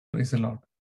Praise the Lord.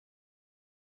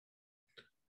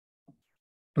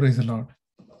 Praise the Lord.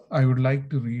 I would like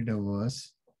to read a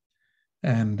verse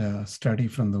and study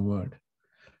from the word.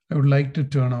 I would like to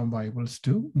turn our Bibles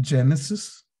to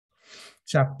Genesis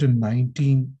chapter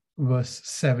 19, verse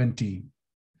 17.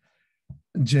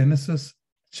 Genesis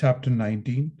chapter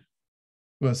 19,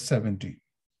 verse 17.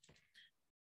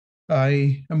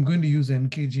 I am going to use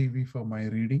NKJV for my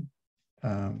reading.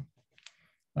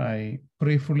 I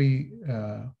prayerfully,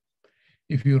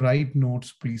 if you write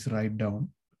notes, please write down.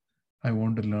 I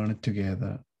want to learn it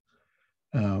together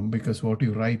because what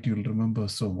you write, you'll remember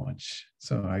so much.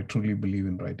 So I truly believe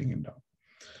in writing it down.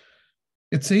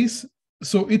 It says,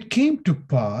 so it came to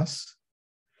pass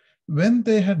when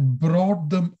they had brought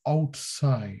them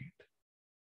outside.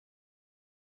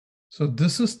 So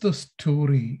this is the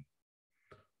story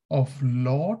of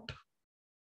Lot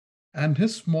and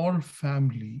his small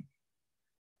family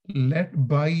led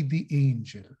by the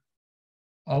angel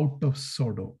out of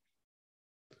Sodom.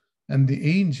 And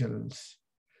the angels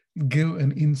give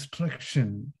an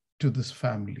instruction to this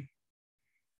family.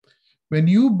 When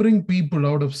you bring people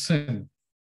out of sin,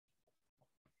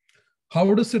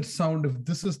 how does it sound if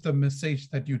this is the message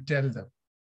that you tell them?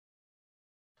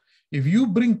 If you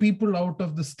bring people out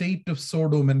of the state of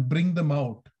Sodom and bring them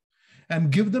out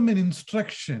and give them an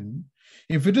instruction,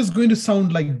 if it is going to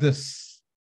sound like this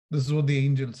is what the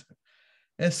angels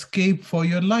said: escape for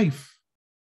your life.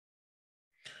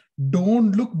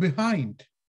 Don't look behind,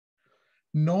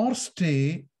 nor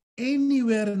stay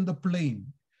anywhere in the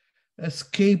plain.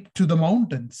 Escape to the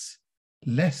mountains,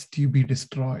 lest you be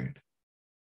destroyed.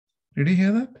 Did you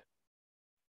hear that?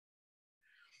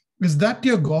 Is that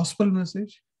your gospel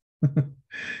message?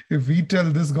 If we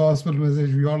tell this gospel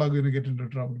message, we all are going to get into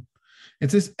trouble. It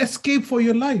says, escape for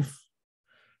your life.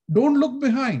 Don't look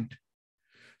behind.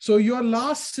 So your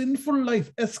last sinful life,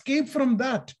 escape from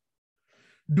that.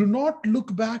 Do not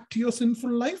look back to your sinful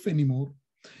life anymore.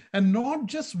 And not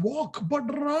just walk,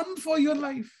 but run for your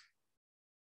life.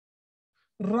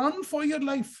 Run for your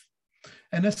life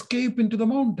and escape into the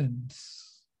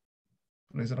mountains.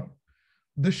 Praise the Lord.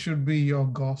 This should be your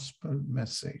gospel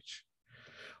message.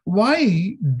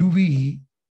 Why do we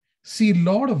see a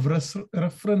lot of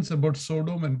reference about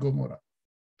Sodom and Gomorrah?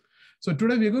 So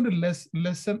today we're going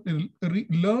to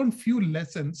learn few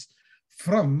lessons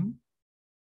from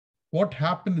what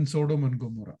happened in Sodom and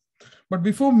Gomorrah. But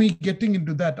before me getting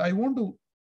into that, I want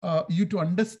you to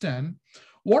understand,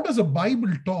 what does the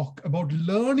Bible talk about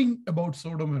learning about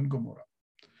Sodom and Gomorrah?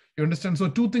 You understand? So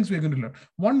two things we're going to learn.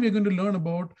 One, we're going to learn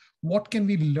about what can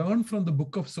we learn from the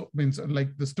book of,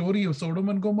 like the story of Sodom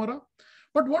and Gomorrah.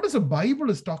 But what is the Bible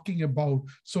is talking about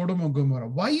Sodom and Gomorrah?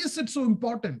 Why is it so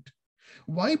important?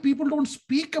 Why people don't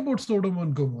speak about Sodom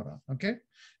and Gomorrah? Okay.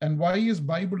 And why is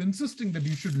Bible insisting that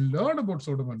you should learn about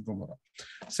Sodom and Gomorrah?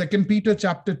 2 Peter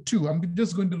chapter 2. I'm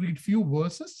just going to read few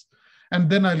verses and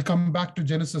then I'll come back to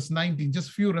Genesis 19.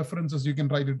 Just few references, you can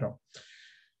write it down.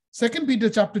 2 Peter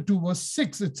chapter 2 verse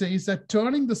 6, it says that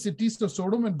turning the cities of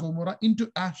Sodom and Gomorrah into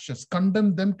ashes,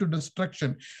 condemned them to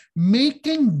destruction,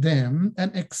 making them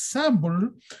an example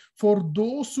for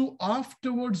those who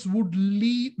afterwards would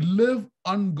live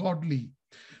ungodly.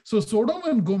 So Sodom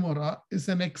and Gomorrah is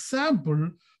an example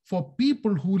for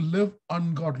people who live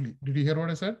ungodly. Did you hear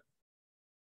what I said?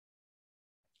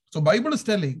 So Bible is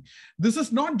telling, this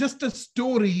is not just a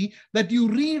story that you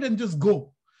read and just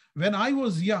go. When I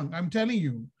was young, I'm telling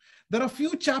you, there are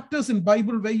few chapters in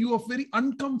Bible where you are very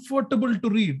uncomfortable to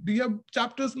read. Do you have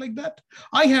chapters like that?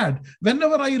 I had.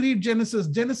 Whenever I read Genesis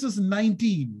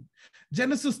 19,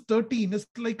 Genesis 13 is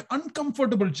like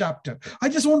uncomfortable chapter. I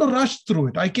just want to rush through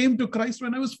it. I came to Christ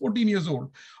when I was 14 years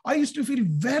old. I used to feel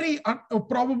very,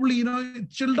 probably,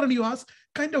 children you ask,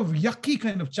 kind of yucky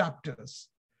kind of chapters.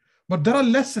 But there are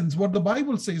lessons. What the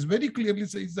Bible says very clearly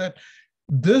says that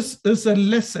this is a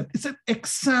lesson. It's an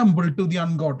example to the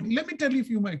ungodly. Let me tell you a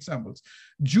few more examples.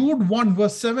 Jude 1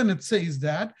 verse 7, it says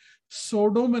that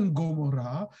Sodom and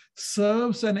Gomorrah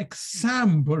serves an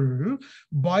example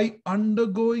by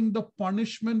undergoing the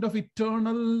punishment of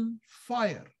eternal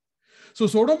fire. So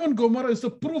Sodom and Gomorrah is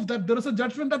the proof that there is a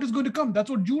judgment that is going to come. That's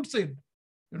what Jude said.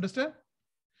 You understand?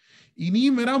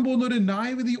 ഇനിയും വരാൻ പോകുന്ന ഒരു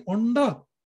ന്യായവിധി ഉണ്ട്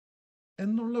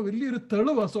എന്നുള്ള വലിയൊരു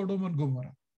തെളിവാ Sodom and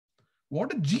Gomorrah. What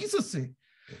did Jesus say?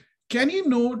 Do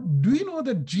you know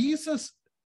that Jesus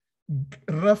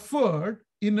referred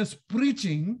in his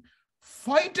preaching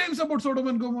 5 times about Sodom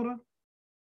and Gomorrah?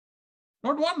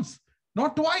 Not once,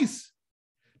 not twice,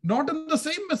 not in the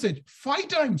same message, 5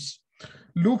 times.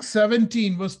 Luke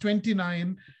 17 verse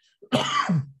 29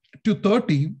 to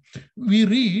 30, we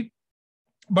read,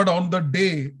 but on the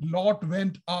day Lot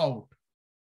went out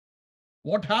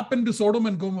What happened to Sodom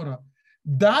and Gomorrah?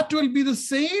 That will be the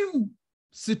same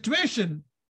situation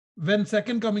when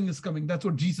second coming is coming. That's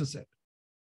what Jesus said.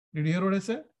 Did you hear what I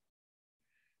said?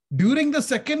 During the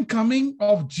second coming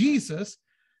of Jesus,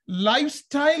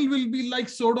 lifestyle will be like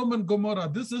Sodom and Gomorrah.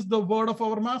 This is the word of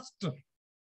our master.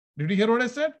 Did you hear what I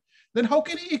said? Then how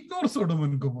can he ignore Sodom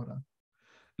and Gomorrah?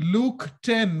 Luke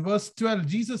 10 verse 12,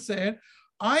 Jesus said,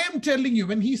 I am telling you,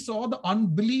 when he saw the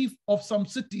unbelief of some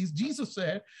cities, Jesus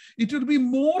said, it will be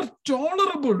more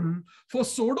tolerable for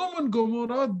Sodom and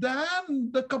Gomorrah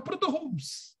than the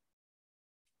Capernaums.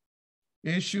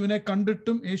 യേശുവിനെ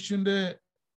കണ്ടിട്ടും യേശുവിന്റെ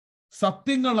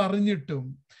സത്യങ്ങൾ അറിഞ്ഞിട്ടും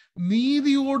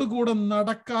നീതിയോടുകൂടെ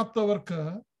നടക്കാത്തവർക്ക്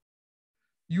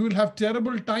you will have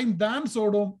terrible time than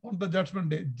Sodom on the judgment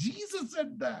day. Jesus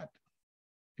said that.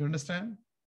 You understand?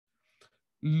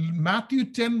 Matthew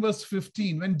 10 verse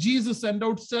 15, when Jesus sent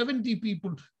out 70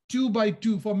 people 2 by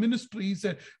 2 for ministry, he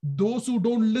said, those who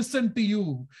don't listen to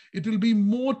you, it will be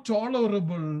more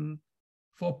tolerable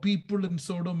for people in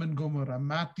Sodom and Gomorrah.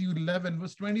 Matthew 11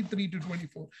 verse 23 to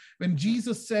 24, when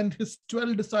Jesus sent his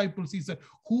 12 disciples, he said,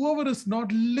 whoever is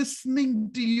not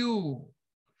listening to you,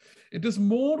 it is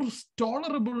more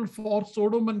tolerable for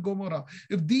Sodom and Gomorrah.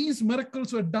 If these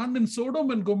miracles were done in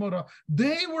Sodom and Gomorrah,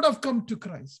 they would have come to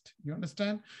Christ. You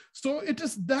understand? So it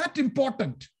is that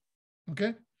important.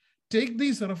 Okay? Take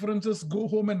these references, go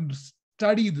home and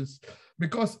study this.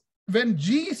 Because when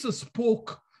Jesus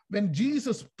spoke, when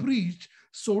Jesus preached,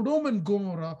 Sodom and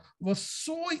Gomorrah was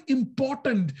so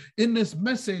important in his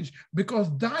message because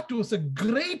that was a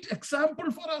great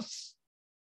example for us.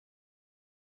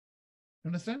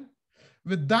 Understand?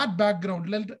 With that background,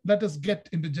 let us get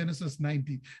into Genesis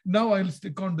 19. Now I'll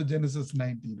stick on to Genesis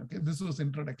 19. Okay, this was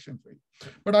introduction for you.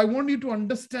 But I want you to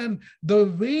understand the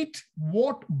weight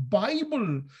what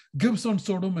Bible gives on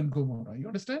Sodom and Gomorrah. You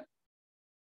understand?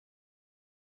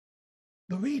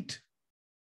 The weight.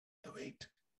 The weight.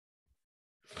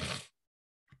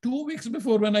 2 weeks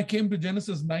before, when I came to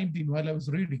Genesis 19, while I was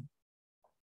reading,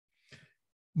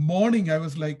 morning I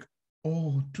was like,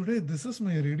 oh, today this is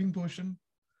my reading portion.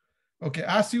 Okay,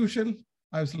 as usual,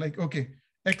 I was like, okay,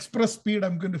 express speed,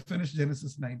 I'm going to finish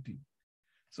Genesis 19.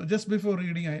 So just before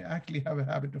reading, I actually have a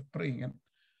habit of praying. And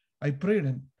I prayed,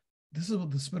 and this is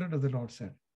what the Spirit of the Lord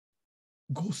said.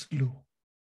 Go slow.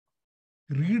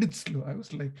 Read it slow. I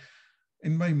was like,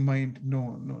 in my mind,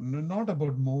 no, not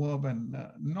about Moab and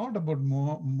not about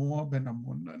Moab and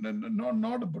Ammon, no,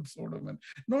 not about Sodom and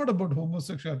not about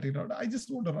homosexuality. I just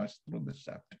want to rush through this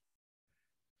chapter.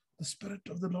 The Spirit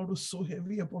of the Lord was so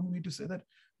heavy upon me to say that,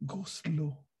 go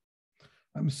slow.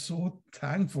 I'm so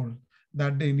thankful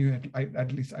that day knew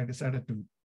at least I decided to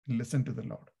listen to the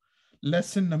Lord.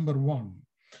 Lesson number 1,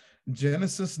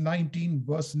 Genesis 19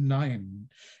 verse 9.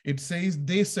 It says,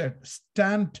 they said,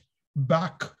 stand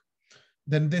back.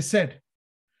 Then they said,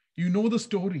 you know the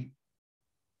story.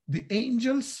 The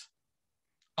angels,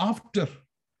 after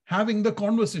having the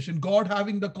conversation, God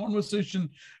having the conversation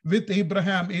with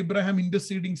Abraham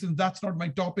interceding, since that's not my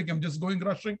topic, I'm just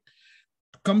rushing,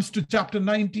 comes to chapter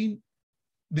 19.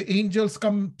 The angels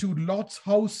come to Lot's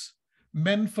house.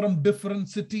 Men from different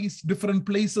cities, different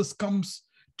places comes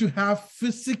to have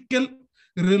physical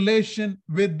relation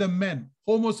with the men,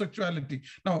 homosexuality.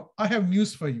 Now, I have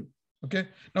news for you. Okay.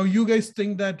 Now you guys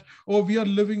think that, oh, we are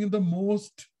living in the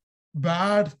most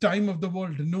bad time of the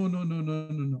world.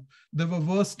 No. There were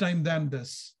worse time than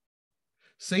this.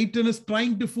 Satan is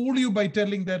trying to fool you by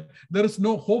telling that there is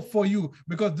no hope for you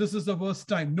because this is the worst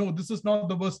time. No, this is not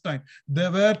the worst time.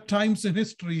 There were times in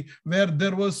history where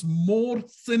there was more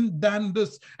sin than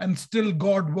this and still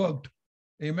God worked.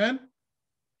 Amen.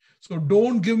 So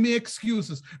don't give me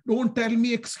excuses. Don't tell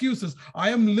me excuses.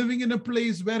 I am living in a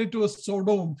place where it was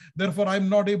Sodom. Therefore, I'm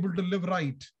not able to live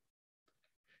right.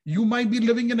 You might be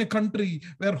living in a country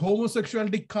where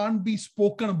homosexuality can't be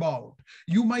spoken about.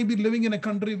 You might be living in a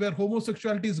country where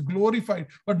homosexuality is glorified,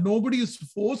 but nobody is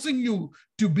forcing you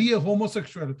to be a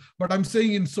homosexual. But I'm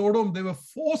saying in Sodom, they were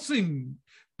forcing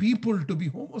people to be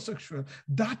homosexual.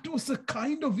 That was a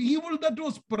kind of evil that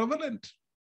was prevalent.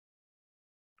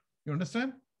 You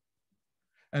understand?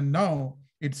 And now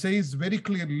it says very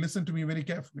clearly, listen to me very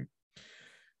carefully.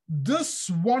 This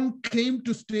one came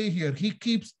to stay here. He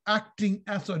keeps acting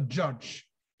as a judge.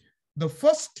 The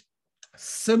first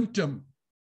symptom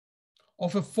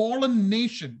of a fallen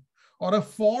nation or a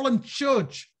fallen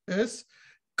church is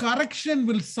correction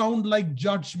will sound like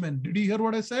judgment. Did you hear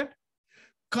what I said?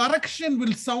 Correction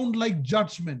will sound like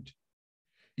judgment.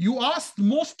 You ask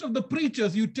most of the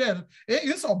preachers, you tell, hey,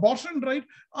 is abortion right?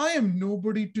 I am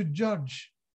nobody to judge.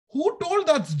 Who told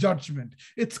that's judgment?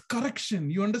 It's correction.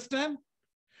 You understand?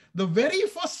 The very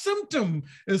first symptom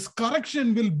is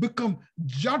correction will become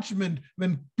judgment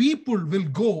when people will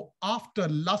go after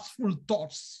lustful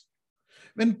thoughts.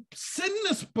 When sin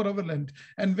is prevalent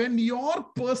and when your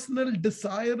personal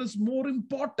desire is more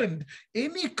important,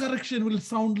 any correction will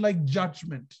sound like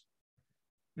judgment.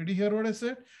 Did you hear what I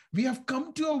said? We have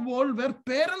come to a world where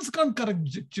parents can't correct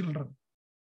children.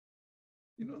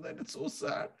 You know that? It's so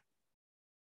sad.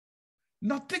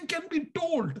 Nothing can be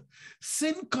told.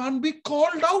 Sin can't be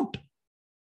called out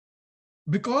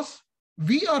because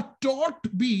we are taught to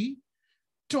be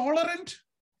tolerant,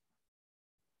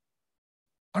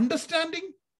 understanding,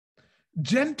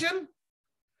 gentle.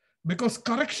 Because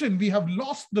correction, we have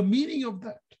lost the meaning of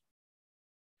that.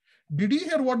 Did you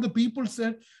hear what the people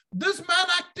said? This man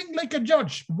acting like a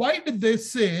judge. Why did they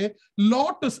say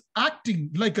Lot is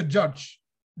acting like a judge?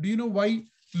 Do you know why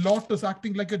Lot is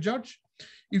acting like a judge?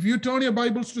 If you turn your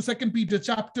Bibles to 2 Peter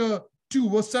chapter 2,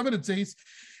 verse 7, it says,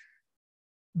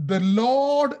 the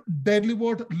Lord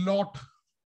delivered Lot.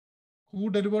 Who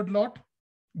delivered Lot?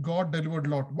 God delivered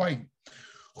Lot. Why?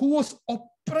 Who was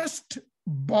oppressed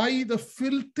by the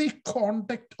filthy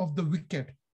conduct of the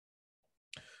wicked.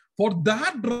 For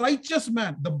that righteous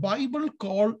man, the Bible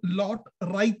called Lot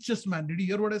righteous man. Did you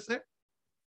hear what I said?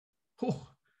 Oh,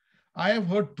 I have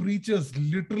heard preachers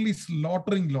literally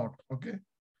slaughtering Lot, okay,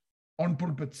 on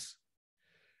pulpits.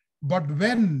 But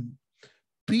when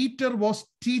Peter was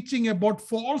teaching about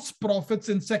false prophets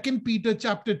in 2 Peter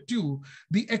chapter 2,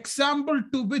 the example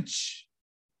to which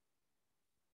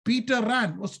Peter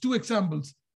ran was two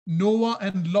examples, Noah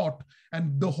and Lot.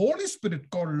 And the Holy Spirit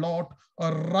called Lot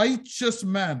a righteous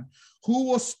man who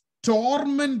was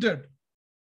tormented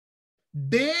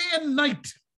day and night.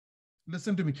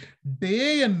 Listen to me.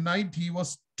 Day and night he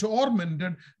was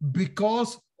tormented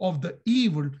because of the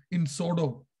evil in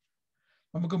Sodom.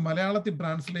 നമുക്ക് മലയാളത്തിൽ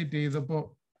translate ചെയ്തപ്പോൾ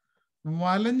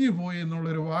വലഞ്ഞു പോയി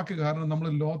എന്നുള്ളൊരു വാക്ക് കാരണം നമ്മൾ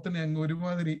ലോത്തിനെ അങ്ങ്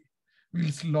ഒരുമാതിരി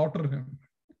will slaughter him.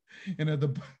 You know,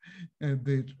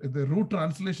 the root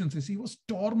translation says he was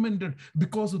tormented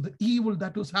because of the evil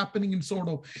that was happening in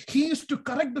Sodom. He used to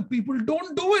correct the people,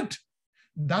 don't do it.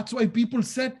 That's why people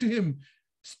said to him,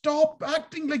 stop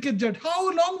acting like a judge. How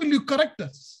long will you correct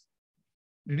us?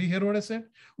 Did you hear what I said?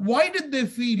 Why did they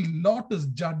feel Lot is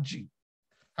judging?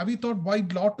 Have you thought why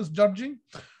Lot is judging?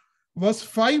 Verse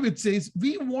 5, it says,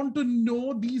 we want to know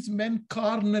these men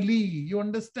carnally. You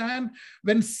understand?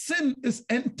 When sin is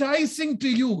enticing to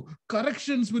you,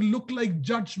 corrections will look like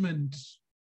judgment.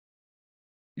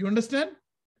 You understand?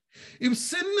 If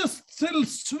sin is still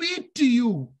sweet to you,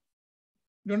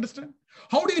 you understand?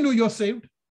 How do you know you're saved?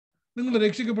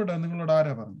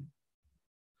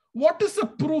 What is the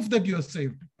proof that you are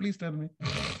saved? Please tell me.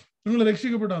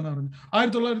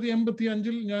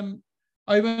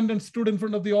 I went and stood in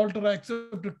front of the altar. I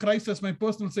accepted Christ as my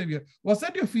personal savior. Was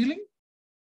that your feeling?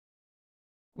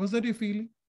 Was that your feeling?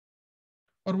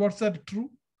 Or was that true?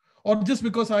 Or just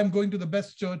because I'm going to the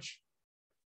best church,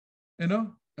 you know,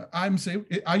 I'm saved?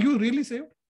 Are you really saved?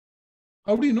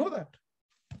 How do you know that?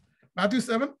 Matthew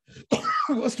 7,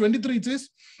 verse 23, it says,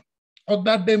 on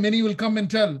that day many will come and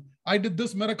tell, I did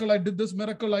this miracle, I did this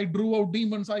miracle, I drew out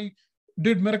demons, I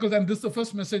did miracles. And this is the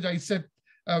first message I said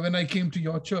when I came to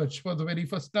your church for the very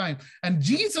first time. And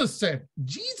Jesus said,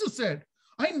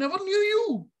 I never knew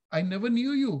you. I never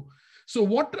knew you. So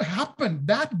what happened?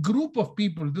 That group of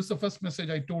people, this is the first message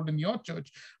I told in your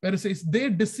church, where it says they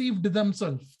deceived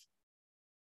themselves.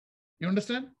 You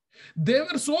understand? They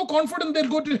were so confident they'll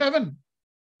go to heaven.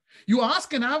 You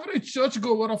ask an average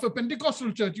churchgoer of a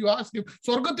Pentecostal church, you ask him,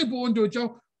 Sorgati Poon Jocha,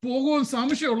 Pogon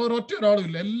Samshi or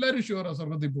Rotter, sure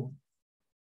Sorgati Poon.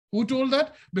 Who told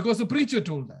that? Because the preacher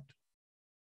told that.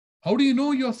 How do you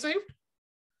know you're saved?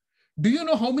 Do you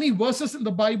know how many verses in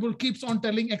the Bible keeps on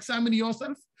telling, examine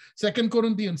yourself? 2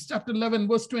 Corinthians chapter 11,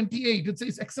 verse 28, it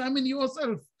says, examine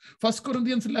yourself. 1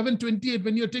 Corinthians 11, 28,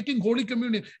 when you're taking Holy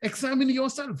Communion, examine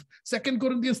yourself. 2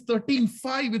 Corinthians 13,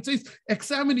 5, it says,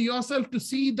 examine yourself to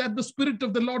see that the Spirit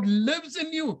of the Lord lives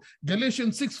in you.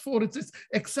 Galatians 6, 4, it says,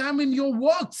 examine your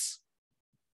works.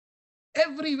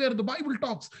 Everywhere the Bible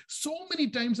talks so many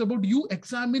times about you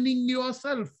examining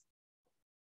yourself.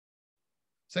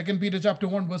 2 Peter chapter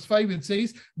 1 verse 5, it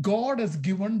says, God has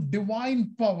given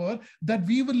divine power that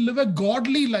we will live a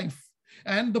godly life.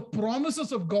 And the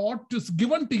promises of God is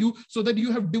given to you so that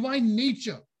you have divine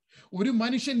nature. ഒരു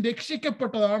മനുഷ്യൻ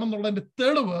രക്ഷിക്കപ്പെട്ടതാണെന്നുള്ളതിന്റെ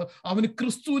തെളിവ് അവന്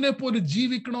ക്രിസ്തുവിനെ പോലെ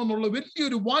ജീവിക്കണമെന്നുള്ള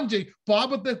വലിയൊരു വാഞ്ച,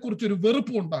 പാപത്തെക്കുറിച്ചൊരു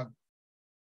വെറുപ്പും ഉണ്ടാകും.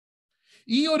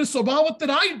 ഈ ഒരു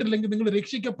സ്വഭാവത്തിനായിട്ടില്ലെങ്കിൽ നിങ്ങൾ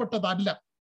രക്ഷിക്കപ്പെട്ടതല്ല.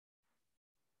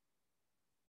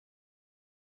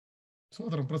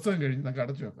 സഹോദരൻ പ്രസംഗം കഴിഞ്ഞ് നമുക്ക്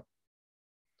അടച്ചു വെക്കാം.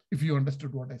 If you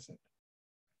understood what I said.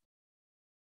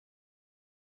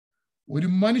 ഒരു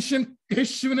മനുഷ്യൻ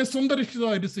യേശുവിനെ സ്വന്തം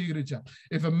രക്ഷിതാവായിട്ട് സ്വീകരിച്ചാൽ,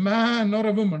 if a man or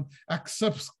a woman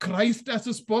accepts Christ as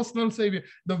his personal savior,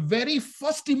 the very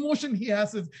first emotion he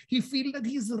has is he feels that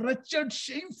he is wretched,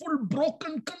 shameful,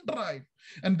 broken, contrite.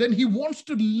 And then he wants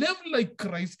to live like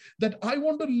Christ, that I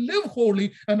want to live holy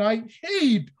and I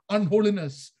hate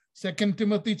unholiness. 2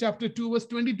 Timothy chapter 2 verse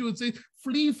 22, it says,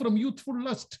 flee from youthful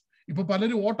lust. ഇപ്പൊ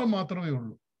പലരും ഓട്ടം മാത്രമേ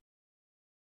ഉള്ളൂ.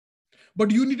 But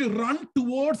you need to run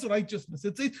towards righteousness.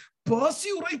 It says,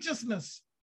 pursue righteousness.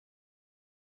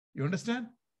 You understand?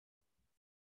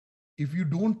 If you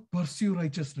don't pursue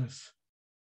righteousness,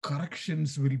 corrections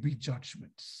will be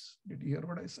judgments. Did you hear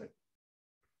what I said?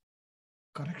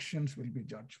 Corrections will be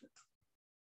judgment.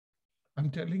 I'm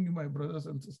telling you, my brothers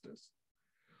and sisters.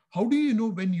 How do you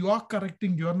know when you are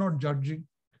correcting, you are not judging?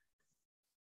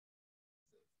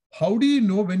 How do you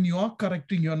know when you are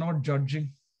correcting, you are not judging?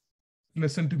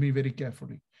 Listen to me very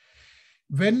carefully.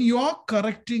 When you are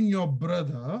correcting your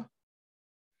brother,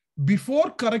 before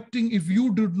correcting, if you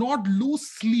did not lose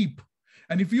sleep,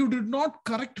 and if you did not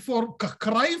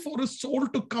cry for his soul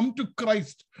to come to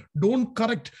Christ, don't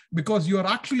correct, because you are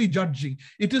actually judging.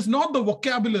 It is not the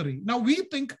vocabulary. Now we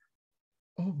think,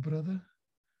 oh brother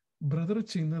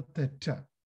ചെയ്യുന്നത് തെറ്റാ,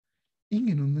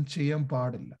 ഇങ്ങനൊന്നും ചെയ്യാൻ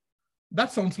പാടില്ല. That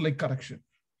sounds like correction.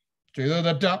 ചെയ്തത്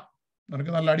തെറ്റാ,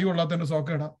 നിനക്ക് നല്ല അടി കൊള്ളാത്തതിന്റെ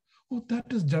സോക്കേടാ. Oh, that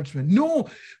is judgment. No,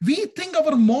 we think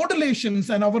our modulations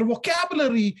and our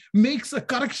vocabulary makes a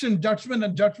correction, judgment,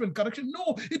 and judgment, correction. No,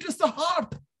 it is the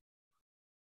heart.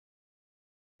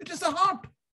 It is the heart.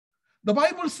 The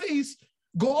Bible says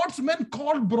God's men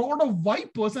called brood of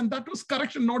vipers, and that was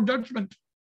correction, not judgment.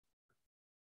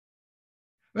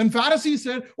 When Pharisees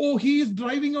said, oh, he is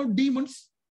driving out demons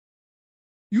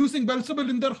using Beelzebul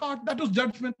in their heart, that was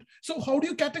judgment. So how do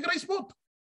you categorize both?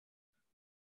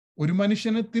 ഒരു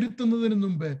മനുഷ്യനെ തിരുത്തുന്നതിന്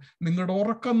മുമ്പേ നിങ്ങളുടെ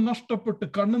ഉറക്കം നഷ്ടപ്പെട്ട്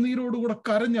കണ്ണുനീരോടുകൂടെ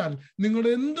കരഞ്ഞാൽ നിങ്ങൾ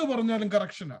എന്ത് പറഞ്ഞാലും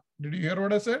കറക്ഷനാ. Did you hear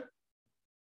what I said?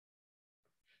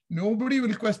 Nobody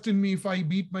will question me if I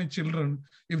beat my children,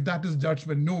 if that is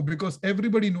judgment. No, because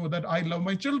everybody know that I love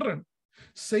my children.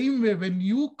 Same way, when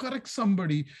you correct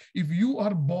somebody, if you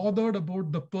are bothered about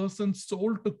the person's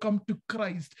soul to come to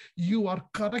Christ, you are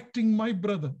correcting my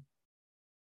brother.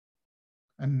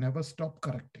 And never stop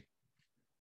correcting.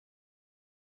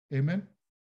 Amen.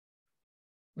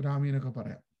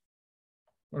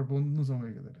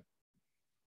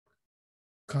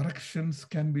 Corrections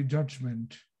can be judgment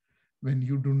when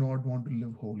you do not want to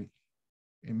live holy.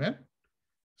 Amen.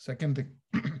 Second thing.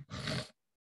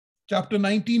 Chapter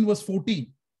 19 verse 14.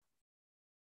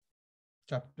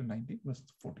 Chapter 19 verse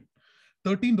 14.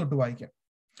 13 തൊട്ട് വായിക്കാം.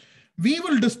 We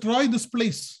will destroy this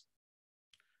place.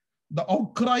 The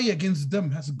outcry against them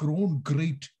has grown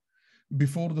great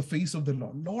before the face of the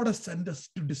Lord. Lord has sent us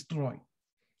to destroy.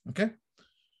 Okay?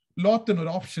 Lot in an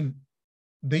option,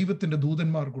 ദൈവത്തിന്റെ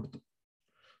ദൂതന്മാർ കൊടുത്തു.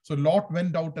 So Lot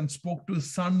went out and spoke to his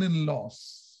son-in-laws.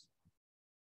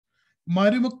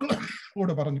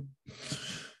 മരുമക്കളോട് പറഞ്ഞു,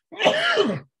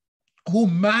 who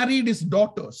married his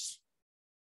daughters.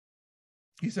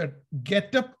 He said,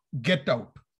 get up, get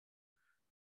out.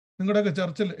 നിങ്ങളുടെയൊക്കെ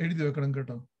ചർച്ചിൽ എഴുതി വെക്കണം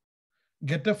കേട്ടോ.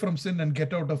 Get up from sin and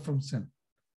get out of from sin.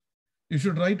 You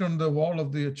should write on the wall of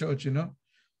the church, you know.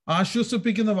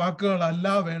 ആശ്വസിപ്പിക്കുന്ന വാക്കുകളല്ല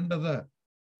വേണ്ടത്.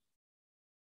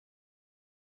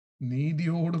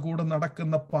 നീതിയോട് കൂടെ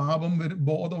നടക്കുന്ന പാപം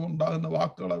ബോധം ഉണ്ടാകുന്ന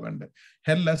വാക്കുകളാണ് വേണ്ടത്.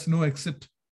 Hell has no exit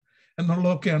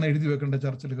എന്നുള്ളതൊക്കെയാണ് എഴുതി വെക്കേണ്ട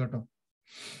ചർച്ചിൽ കേട്ടോ.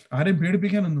 ആരെയും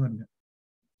പേടിപ്പിക്കാനൊന്നുമല്ല.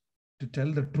 To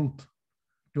tell the truth,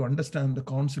 to understand the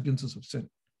consequences of sin.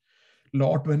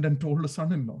 Lot went and told his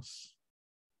son-in-laws.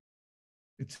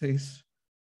 It says,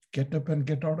 get up and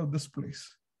get out of this place,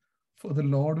 for the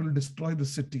Lord will destroy the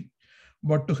city.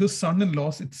 But to his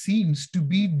son-in-laws, it seems to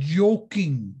be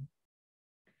joking.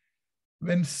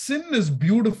 When sin is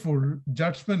beautiful,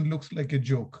 judgment looks like a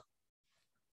joke.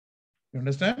 You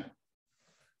understand?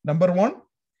 Number one,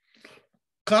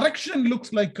 correction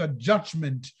looks like a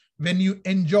judgment when you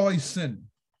enjoy sin.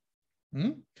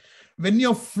 When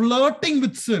you're flirting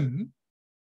with sin,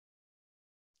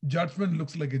 judgment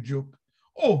looks like a joke.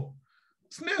 Oh,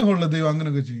 സ്നേഹമുള്ള ദൈവം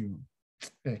അങ്ങനെയൊക്കെ ചെയ്യും.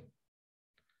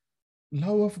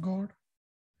 Love of God.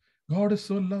 God is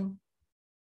so love.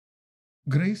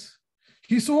 Grace.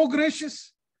 He's so gracious.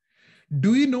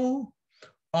 Do you know,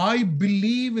 I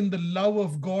believe in the love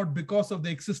of God because of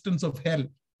the existence of hell.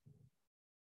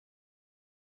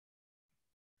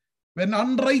 When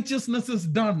unrighteousness is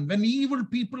done, when evil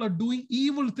people are doing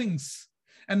evil things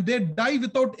and they die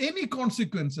without any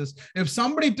consequences, if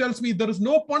somebody tells me there is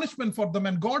no punishment for them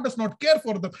and God does not care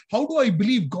for them, how do I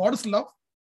believe God's love?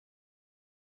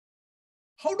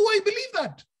 How do I believe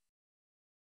that?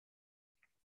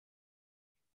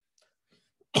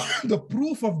 The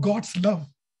proof of God's love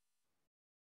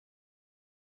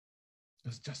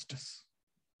is justice.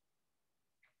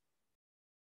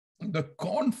 The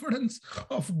confidence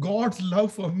of God's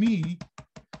love for me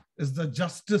is the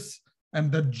justice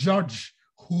and the judge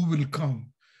who will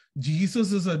come.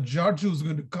 Jesus is a judge who's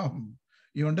going to come.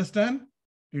 You understand?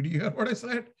 Did you hear what I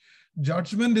said?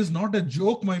 Judgment is not a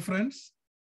joke, my friends.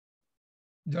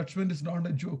 Judgment is not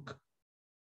a joke.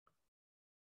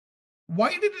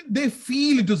 Why did they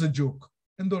feel it was a joke?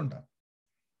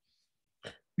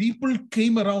 People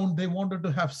came around, they wanted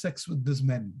to have sex with these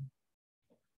men.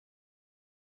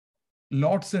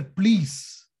 Lord said,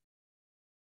 please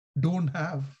don't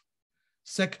have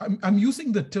sex. I'm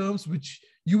using the terms which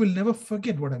you will never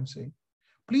forget what I'm saying.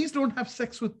 Please don't have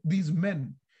sex with these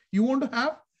men. You want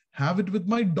to have it with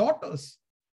my daughters.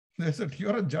 They said,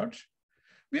 you're a judge.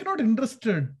 We are not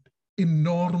interested in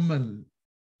normal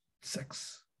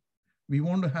sex. We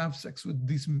want to have sex with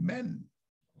these men.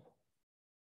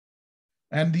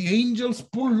 And the angels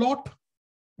pulled Lot.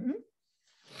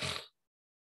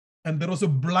 And there was a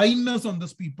blindness on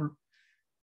these people.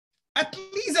 At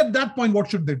least at that point, what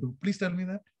should they do? Please tell me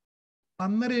that.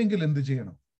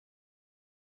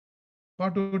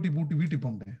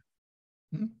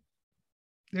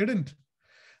 They didn't.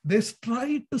 They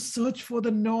tried to search for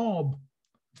the knob.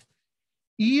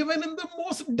 Even in the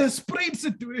most desperate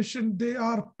situation, they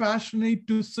are passionate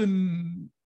to sin.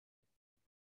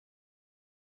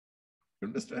 You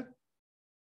understand?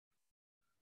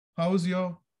 How's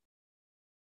your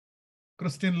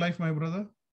Christian life, my brother?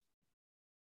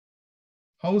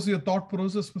 How's your thought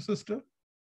process, my sister?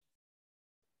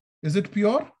 Is it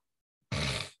pure?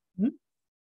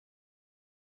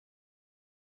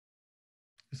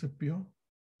 Is it pure?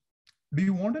 Do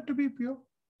you want it to be pure?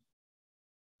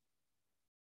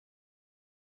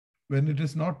 When it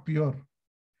is not pure,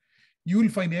 you will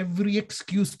find every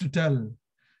excuse to tell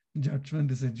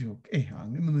judgment is a joke. You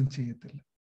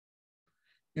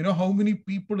know how many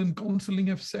people in counseling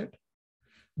have said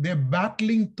they're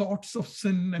battling thoughts of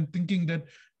sin and thinking that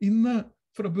in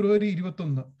February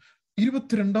 21,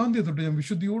 22-ാം തീയതി തൊട്ട് ഞാൻ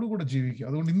വിശുദ്ധിയോടുകൂടെ ജീവിക്കുക.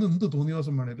 അതുകൊണ്ട് ഇന്ന് എന്ത്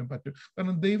തോന്നിയാസം വേണേലും പറ്റും.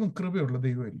 കാരണം ദൈവം കൃപയുള്ള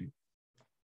ദൈവമല്ലേ.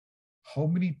 How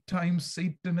many times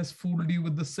Satan has fooled you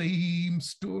with the same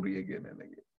story again and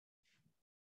again?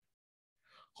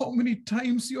 How many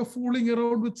times you're fooling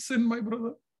around with sin, my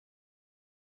brother?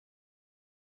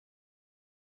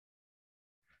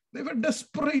 They were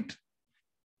desperate.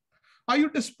 Are you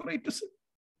desperate to sin?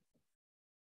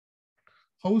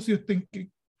 How's your thinking?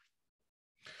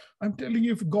 I'm telling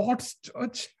you, if God's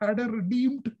church had a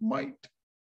redeemed might,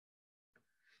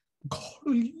 God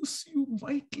will use you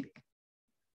mightily.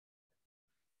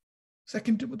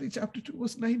 2 Timothy chapter 2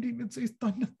 verse 19, it says,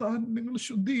 നിങ്ങൾ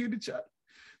ശുദ്ധീകരിച്ചാൽ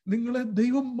നിങ്ങളെ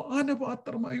ദൈവം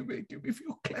മാനപാത്രമായി ഉപയോഗിക്കും. If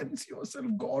you cleanse yourself,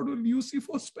 God will use you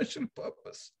for a special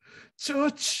purpose.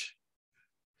 Church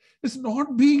is not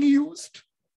being used.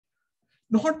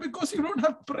 Not because you don't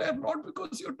have prayer, not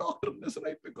because your doctrine is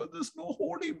right, because there's no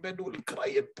holy men who will cry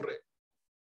and pray.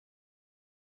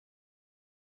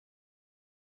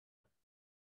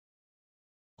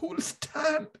 Who will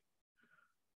stand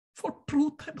for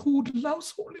truth and who loves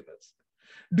holiness.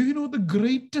 Do you know the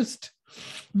greatest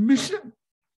mission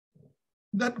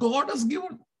that God has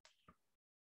given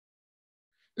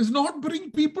is not bring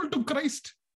people to Christ?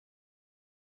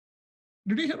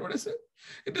 Did you hear what I said?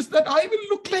 It is that I will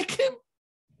look like him.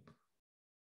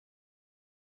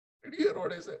 Did you hear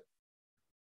what I said?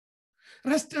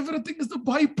 Rest everything is the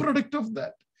byproduct of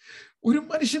that. ഒരു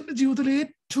മനുഷ്യന്റെ ജീവിതത്തിലെ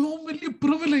ഏറ്റവും വലിയ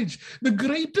privilege, the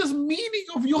greatest meaning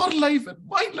of your life and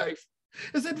my life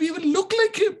is that we will look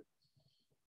like him.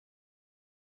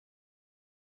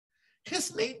 His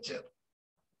nature.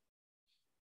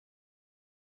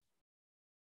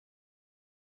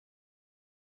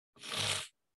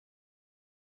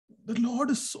 The Lord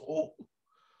is so,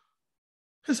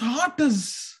 his heart is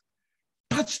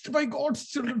touched by God's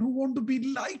children who want to be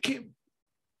like him.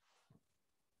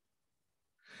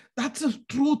 That's the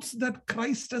truth that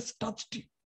Christ has touched you.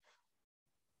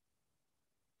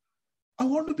 I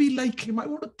want to be like him. I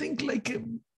want to think like him.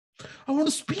 I want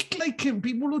to speak like him.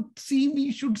 People who see me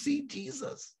should see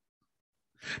Jesus.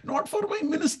 Not for my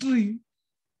ministry.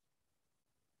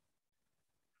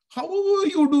 However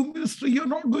you do ministry,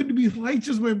 you're not going to be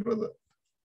righteous, my brother.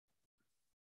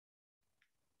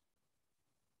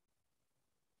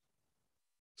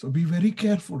 So be very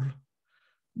careful.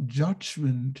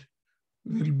 Judgment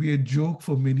will be a joke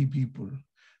for many people.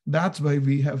 That's why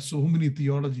we have so many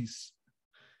theologies.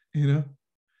 You know,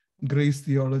 grace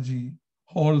theology,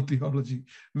 whole theology,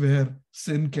 where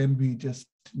sin can be just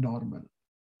normal.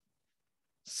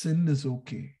 Sin is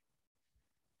okay.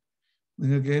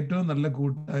 നിങ്ങൾക്ക് ഏറ്റവും നല്ല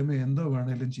കൂട്ടായ്മ എന്തോ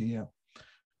വേണേലും ചെയ്യാം.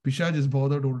 പിശാച് is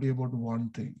bothered only about one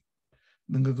thing.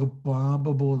 നിങ്ങൾക്ക്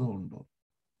പാപബോധമുണ്ടോ?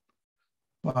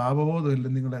 പാപബോധം ഇല്ല,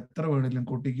 നിങ്ങൾ എത്ര വേണേലും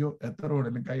കൊട്ടിക്കോ, എത്ര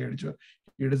വേണേലും കൈയടിച്ചോ,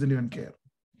 he doesn't even care.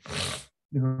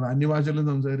 നിങ്ങൾ അന്യഭാഷയിൽ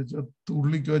സംസാരിച്ചോ,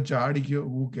 തുള്ളിക്കോ, ചാടിക്കോ,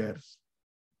 who cares?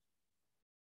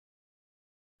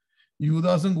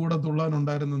 യൂദാസും കൂടെ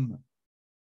തുള്ളാനുണ്ടായിരുന്നെന്ന്.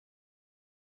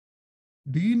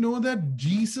 Do you know that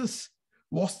Jesus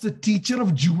was the teacher of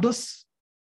Judas?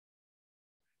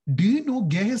 Do you know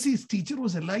Gehazi's teacher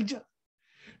was Elijah?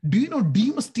 Do you know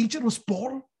Demas' teacher was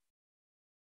Paul?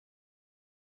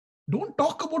 Don't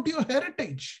talk about your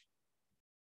heritage.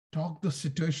 Talk the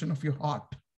situation of your heart.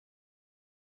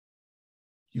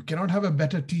 You cannot have a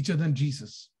better teacher than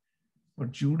Jesus.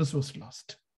 But Judas was lost.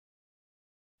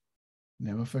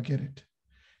 Never forget it.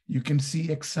 You can see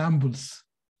examples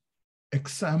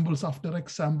after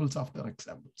examples after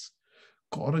examples.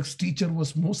 Korah's teacher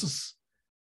was Moses.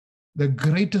 The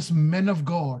greatest men of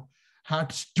God had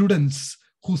students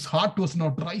whose heart was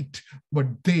not right, but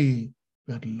they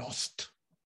were lost.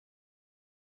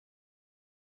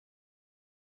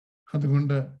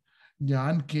 അതുകൊണ്ട്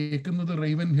ഞാൻ കേൾക്കുന്നത്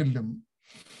raven ഹില്ലും,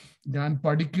 ഞാൻ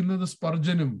പഠിക്കുന്നത്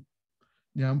സ്പർജനും,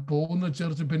 ഞാൻ പോകുന്ന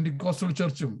church Pentecostal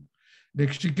ചർച്ചും,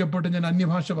 രക്ഷിക്കപ്പെട്ട് ഞാൻ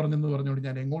അന്യഭാഷ പറഞ്ഞെന്ന് പറഞ്ഞുകൊണ്ട്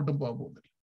ഞാൻ എങ്ങോട്ടും പോകാൻ പോകുന്നില്ല.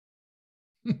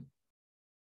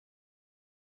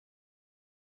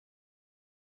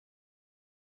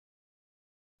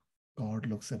 God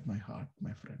looks at my heart,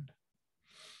 my friend.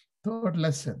 Third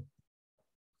lesson,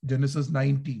 Genesis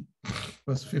 19,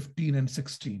 verse 15 and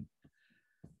 16.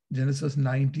 Genesis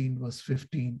 19, verse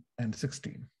 15 and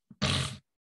 16.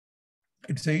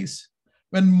 It says,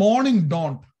 when morning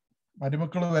dawned,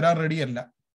 മരുമക്കൾ വരാൻ റെഡിയല്ല,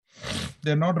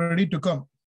 they're not ready to come,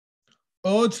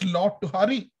 urged Lot to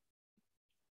hurry.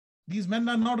 These men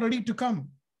are not ready to come.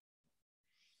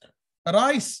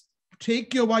 Arise, take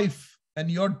your wife and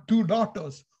your 2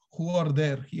 daughters who are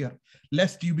there here,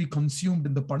 lest you be consumed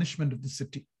in the punishment of the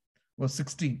city. Verse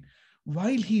 16.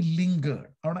 While he lingered,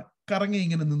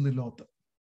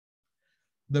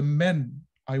 the men,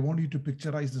 I want you to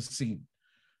picturize the scene.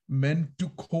 Men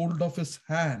took hold of his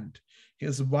hand,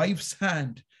 his wife's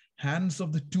hand, hands of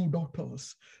the 2 daughters.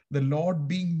 The Lord,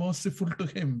 being merciful to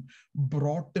him,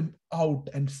 brought him out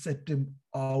and set him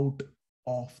out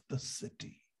of the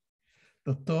city.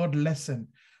 The third lesson,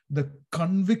 the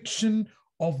conviction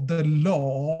of the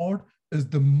Lord is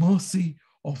the mercy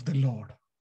of the Lord.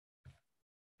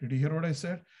 Did you hear what I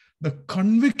said? The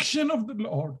conviction of the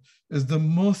Lord is the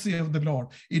mercy of the Lord.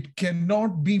 It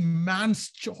cannot be man's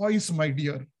choice, my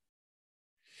dear.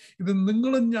 ഇത്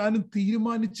നിങ്ങളും ഞാനും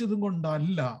തീരുമാനിച്ചതും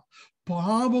കൊണ്ടല്ല,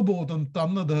 പാപബോധം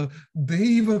തന്നത്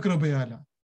ദൈവകൃപയാല.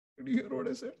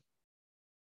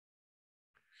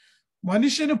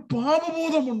 മനുഷ്യന്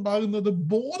പാപബോധം ഉണ്ടാകുന്നത്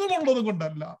ബോധമുള്ളത്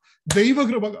കൊണ്ടല്ല,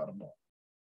 ദൈവകൃപ കാരണം.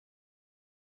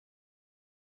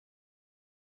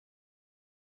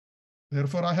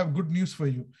 Therefore, I have good news for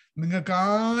you. നിങ്ങൾക്ക്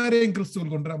ആരെയും ക്രിസ്തുവിൽ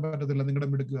കൊണ്ടുവരാൻ പറ്റത്തില്ല നിങ്ങളുടെ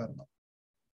മിടുക്ക് കാരണം.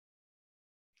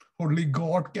 Only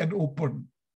God can open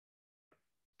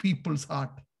people's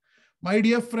heart. My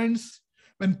dear friends,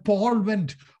 when Paul went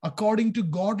according to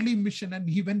godly mission and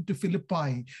he went to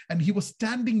Philippi and he was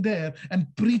standing there and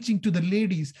preaching to the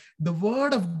ladies, the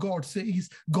word of God says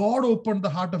God opened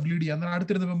the heart of Lydia.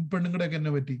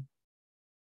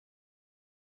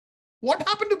 What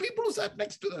happened to people who sat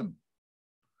next to them?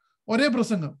 ഒരേ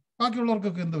പ്രസംഗം,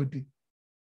 ബാക്കിയുള്ളവർക്കൊക്കെ എന്താ പറ്റി?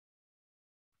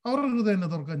 അവരുടെ ഹൃദയം എന്നെ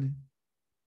തുറക്കഞ്ഞ്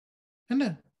എന്നെ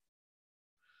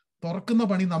തുറക്കുന്ന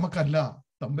പണി നമുക്കല്ല,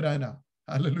 തമ്പുരാനാ.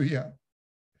 Hallelujah.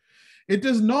 It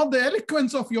is not the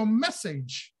eloquence of your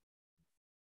message.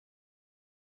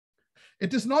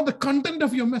 It is not the content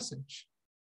of your message.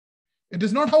 It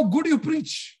is not how good you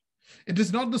preach. It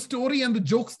is not the story and the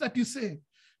jokes that you say.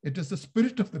 It is the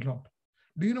Spirit of the Lord.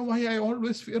 Do you know why I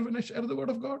always fear when I share the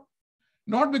word of God?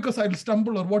 Not because I'll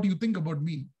stumble or what you think about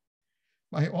me.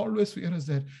 My always fear is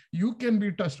that you can be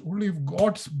touched only if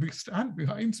God stands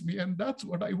behind me, and that's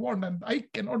what I want, and I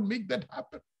cannot make that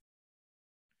happen.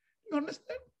 You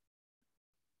understand?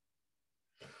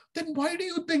 Then why do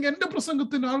you think ende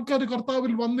prasangathinu aalkar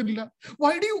kartavil vannilla?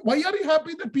 Why are you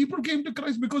happy that people came to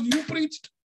Christ? Because you preached.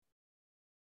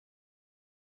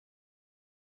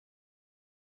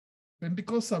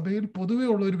 Pentecost sabhayil poduve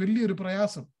ulla oru veliyoru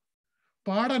prayasam,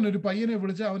 പാടാൻ ഒരു പയ്യനെ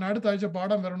വിളിച്ച് അവൻ അടുത്ത ആഴ്ച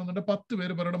പാടാൻ വരണമെന്നുണ്ട്, 10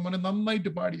 പേര് പറയണം മോനെ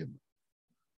നന്നായിട്ട് പാടിയെന്ന്.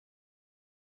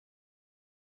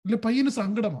 ഇല്ല, പയ്യന്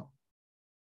സങ്കടമാണ്.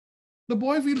 The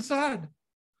boy feels sad.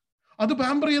 അത്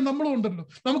പാമ്പർ ചെയ്യാൻ നമ്മളും ഉണ്ടല്ലോ.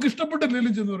 നമുക്ക്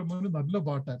ഇഷ്ടപ്പെട്ടില്ലെങ്കിലും ചെന്ന് പറയും മോന് നല്ല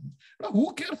പാട്ടായിരുന്നു. Who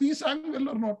cares he sang well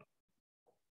or not?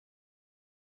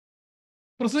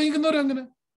 പ്രസംഗിക്കുന്നവരും അങ്ങനെ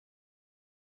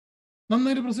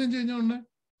നന്നായിട്ട് പ്രസംഗിച്ച് കഴിഞ്ഞോണ്ട്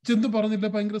ചെന്ന് പറഞ്ഞില്ല,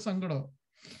 ഭയങ്കര സങ്കടം.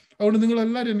 അതുകൊണ്ട് നിങ്ങൾ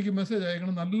എല്ലാവരും എനിക്ക് മെസ്സേജ്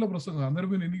അയക്കണം, നല്ല പ്രസംഗം. അന്നേരം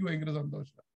പിന്നെ എനിക്ക് ഭയങ്കര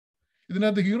സന്തോഷം.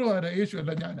 ഇതിനകത്ത് ഹീറോ ആരാ? യേശു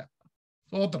അല്ല, ഞാനാ.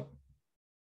 സ്തോത്രം.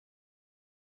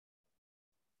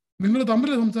 നിങ്ങൾ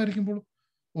തമ്മിൽ സംസാരിക്കുമ്പോൾ,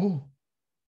 ഓ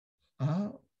ആ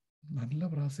നല്ല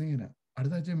പ്രാസംഗികനാ,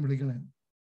 അടുത്ത ആഴ്ചയും വിളിക്കണേ.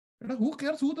 എടാ, who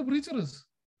cares who the preacher is?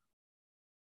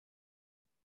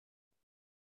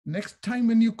 Next time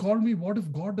when you call me, what if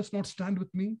God does not stand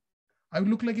with me? I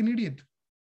will look like an idiot.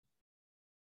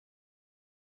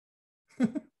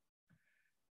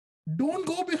 Don't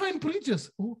go behind preachers.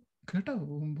 Oh, കേട്ടോ,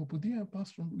 പുതിയ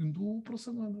pastor എന്തോ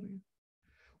പ്രസംഗം.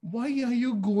 Why are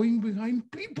you going behind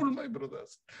people, my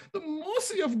brothers? The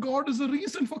mercy of God is a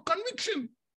reason for conviction.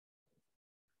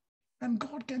 And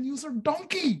God can use a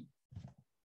donkey.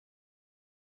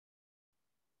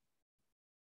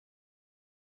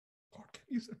 God can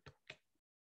use a donkey.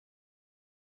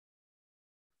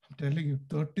 I'm telling you,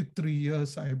 33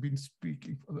 years I have been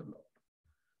speaking for the Lord.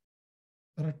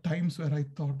 There are times where I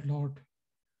thought, Lord,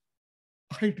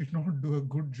 I did not do a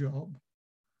good job.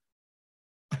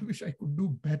 I wish I could do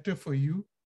better for you.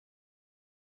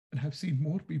 And I've seen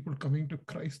more people coming to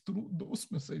Christ through those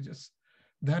messages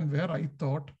than where I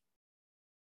thought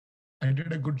I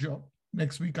did a good job.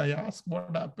 Next week I ask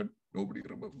what happened. Nobody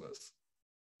remembers.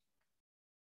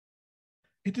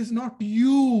 It is not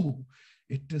you.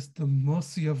 It is the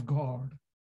mercy of God.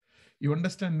 You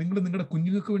understand? നിങ്ങൾ നിങ്ങളുടെ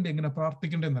കുഞ്ഞുങ്ങൾക്ക് വേണ്ടി എങ്ങനെ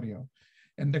പ്രാർത്ഥിക്കേണ്ടതെന്ന് അറിയാം.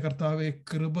 എൻ്റെ കർത്താവെ,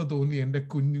 കൃപ തോന്നി എൻ്റെ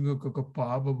കുഞ്ഞുങ്ങൾക്കൊക്കെ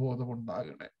പാപബോധം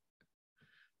ഉണ്ടാകണേ.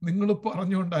 നിങ്ങൾ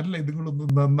പറഞ്ഞുകൊണ്ടല്ല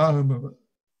ഇതുങ്ങളൊന്നും നന്നാകുന്നത്.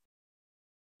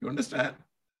 You understand?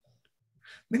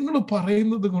 നിങ്ങൾ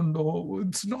പറയുന്നത് കൊണ്ടോ,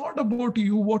 it's not about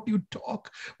you, what you talk,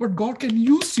 but God can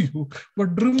use you. But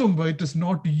remember, it is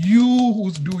not you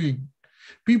who's doing.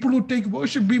 People who take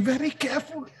worship, be very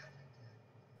careful.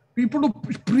 People who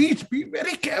preach, be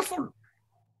very careful.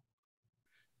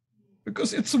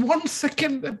 Because it's 1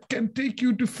 second that can take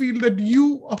you to feel that you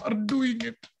are doing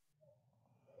it.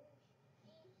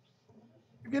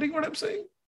 You getting what I'm saying?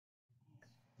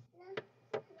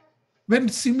 When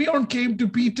Simeon came to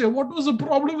Peter, what was the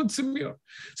problem with Simeon?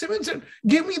 Simeon said,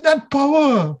 give me that power.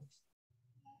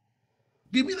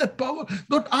 Give me that power,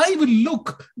 that I will look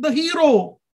the hero.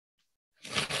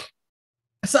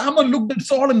 Samuel looked at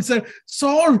Saul and said,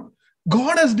 Saul,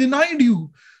 God has denied you.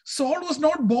 Saul was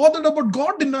not bothered about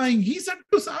God denying. He said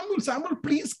to Samuel, Samuel,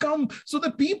 please come so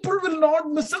that people will not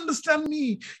misunderstand me.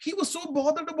 He was so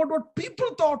bothered about what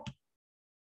people thought.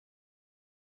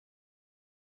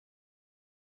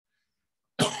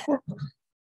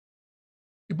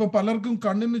 ഇപ്പൊ പലർക്കും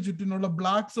കണ്ണിന് ചുറ്റിനുള്ള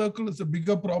black circle is A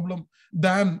bigger problem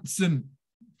than sin.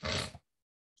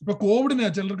 ഇപ്പൊ കോവിഡിനെ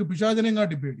ചിലർക്ക് പിശാചിനെയും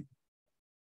കാട്ടി പേടി,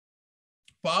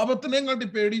 പാപത്തിനെയും കാട്ടി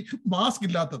പേടി മാസ്ക്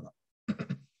ഇല്ലാത്തതാ.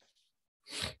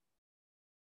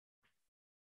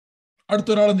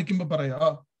 അടുത്തൊരാളെ നിൽക്കുമ്പോ പറയാ,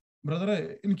 ബ്രദറെ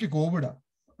എനിക്ക് കോവിഡാ,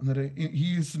 അന്നേരം he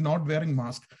is not wearing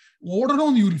mask,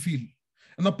 ഓടണമെന്ന് you will feel.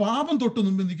 എന്നാ പാപം തൊട്ട്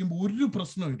മുമ്പ് നിൽക്കുമ്പോ ഒരു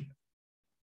പ്രശ്നവും ഇല്ല.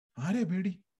 ആരെ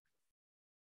പേടി?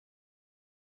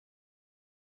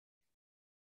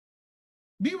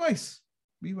 Be wise.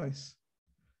 Be wise.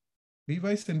 Be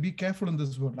wise and be careful in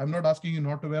this world. I'm not asking you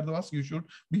not to wear the mask. You should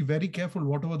be very careful.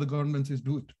 Whatever the government says,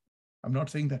 do it. I'm not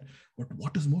saying that. But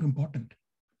what is more important?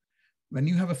 When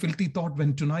you have a filthy thought,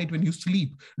 when tonight, when you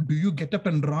sleep, do you get up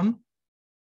and run?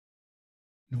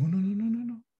 No, no, no, no, no,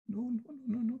 no. No, no,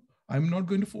 no, no. I'm not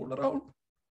going to fool around.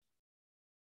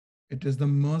 It is the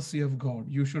mercy of God.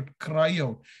 You should cry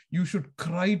out. You should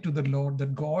cry to the Lord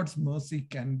that God's mercy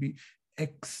can be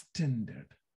extended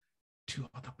to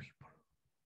other people.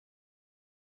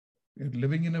 We're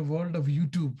living in a world of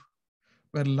YouTube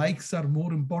where likes are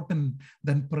more important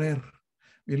than prayer.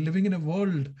 We're living in a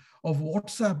world of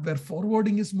WhatsApp where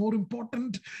forwarding is more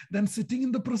important than sitting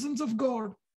in the presence of God.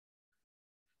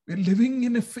 We're living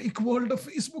in a fake world of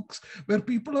Facebooks where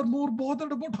people are more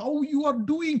bothered about how you are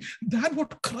doing than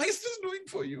what Christ is doing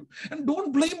for you. And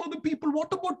don't blame other people.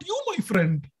 What about you, my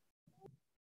friend?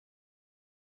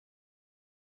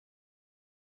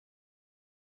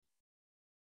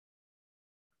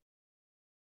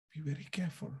 Be very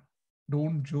careful.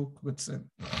 Don't joke with sin.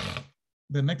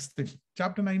 The next thing,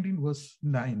 chapter 19, verse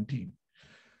 19.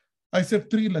 I said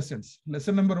 3 lessons.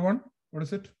 Lesson number 1, what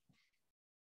is it?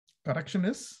 Correction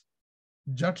is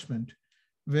judgment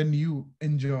when you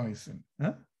enjoy sin.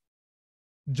 Huh?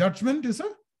 Judgment is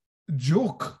a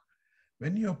joke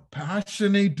when you're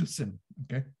passionate to sin.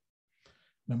 Okay.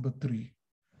 Number 3,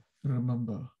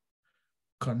 remember,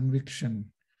 conviction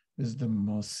is the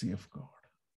mercy of God.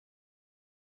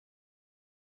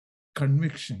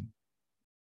 Conviction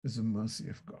is the mercy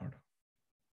of God.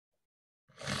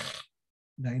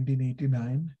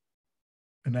 1989,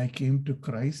 When I came to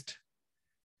Christ,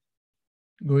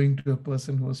 going to a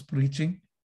person who was preaching,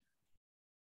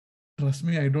 trust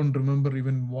me, I don't remember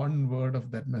even one word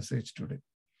of that message today.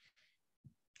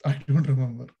 I don't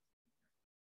remember.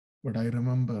 But I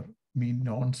remember me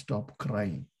non-stop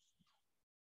crying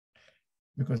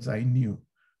because I knew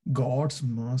God's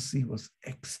mercy was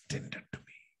extended to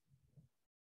me.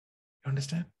 You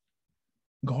understand?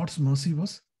 God's mercy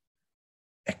was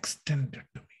extended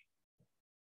to me.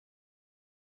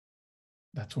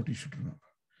 That's what you should remember.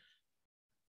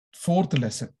 Fourth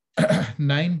lesson,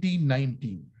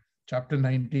 19:19, chapter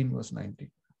 19, verse 19.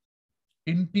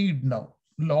 Indeed now,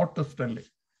 Lord is telling,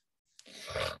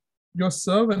 your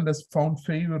servant has found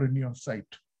favor in your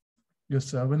sight. Your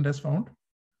servant has found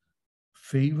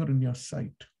favor in your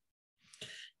sight.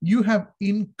 You have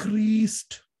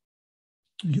increased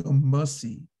your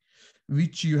mercy,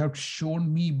 which you have shown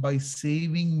me by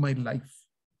saving my life.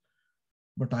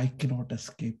 But I cannot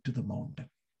escape to the mountain,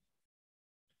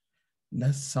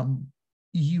 lest some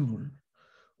evil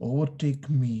overtake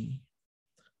me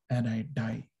and I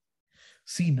die.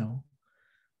 See now,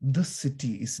 this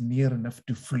city is near enough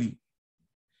to flee.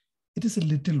 It is a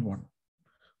little one.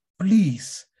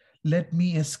 Please let me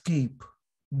escape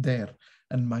there,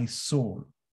 and my soul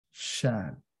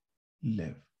shall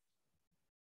live.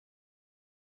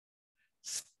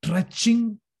 Stretching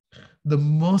the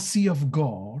mercy of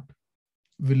God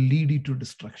will lead you to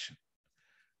destruction.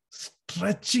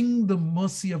 Stretching the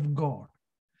mercy of God.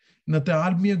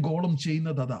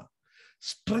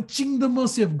 Stretching the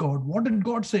mercy of God. What did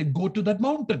God say? Go to that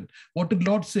mountain. What did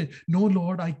Lord say? No,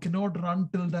 Lord, I cannot run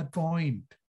till that point.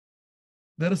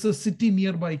 There is a city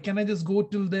nearby. Can I just go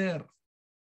till there?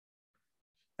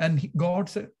 And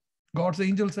God's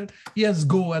angel said, yes,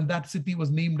 go. And that city was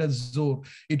named as Zor.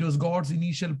 It was God's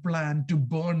initial plan to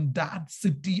burn that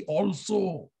city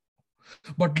also.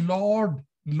 But Lord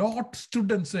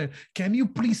stood and said, can you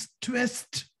please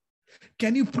twist?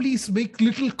 Can you please make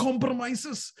little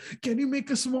compromises? Can you make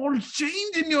a small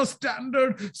change in your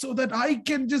standard so that I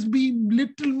can just be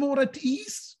little more at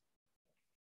ease?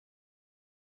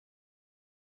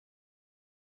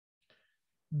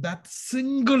 That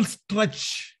single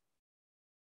stretch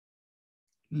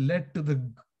led to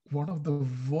one of the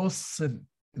worst sin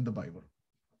in the Bible.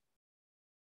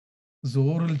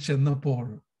 Zoril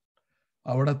chennapol,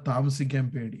 avada താമസിക്കാൻ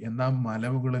പേടി, എന്നാ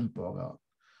മലമുകളിൽ പോകാം.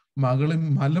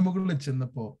 മലമുകളിൽ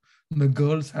ചെന്നപ്പോ, the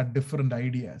girls had different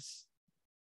ideas.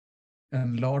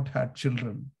 And Lot had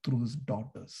children through his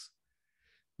daughters.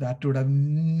 That would have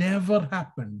never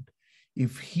happened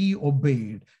if he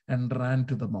obeyed and ran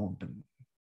to the mountain.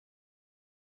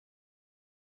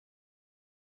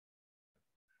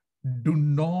 Do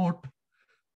not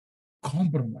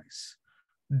compromise.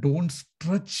 Don't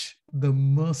stretch the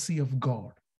mercy of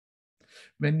God.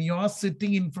 When you're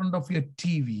sitting in front of your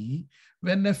TV,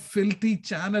 when a filthy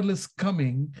channel is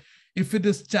coming, if it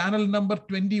is channel number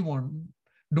 21,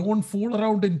 don't fool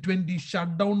around in 20,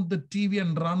 shut down the TV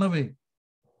and run away.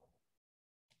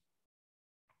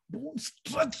 Don't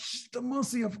stretch the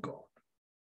mercy of God.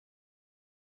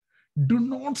 Do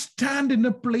not stand in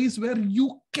a place where you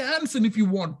can sin if you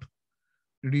want.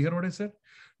 Did you hear what I said?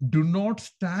 Do not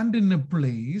stand in a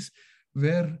place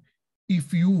where if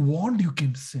you want, you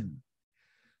can sin.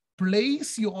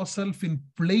 Place yourself in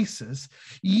places,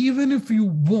 even if you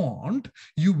want,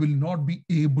 you will not be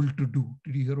able to do.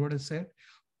 Did you hear what I said?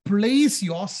 Place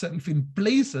yourself in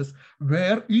places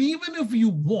where even if you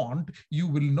want, you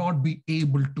will not be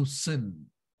able to sin.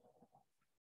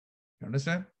 You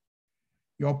understand?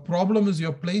 Your problem is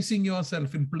you're placing yourself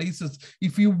in places,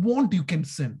 if you want, you can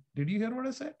sin. Did you hear what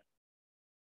I said?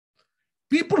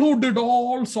 People who did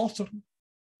all sorcery,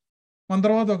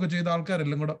 മന്ത്രവാദമൊക്കെ ചെയ്ത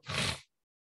ആൾക്കാരെല്ലാം കൂടെ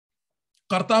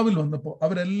കർത്താവിൽ വന്നപ്പോൾ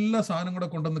അവരെല്ലാ സാധനം കൂടെ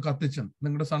കൊണ്ടുവന്ന് കത്തിച്ചു.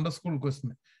 നിങ്ങളുടെ സൺഡേ സ്കൂൾ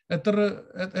ക്വസ്റ്റ്യൻ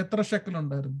എത്ര ഷെക്കൽ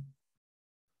ഉണ്ടായിരുന്നു?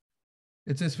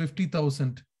 It says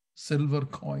 50,000 silver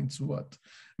coins worth,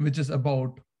 which is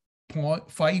about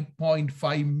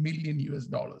 $5.5 million,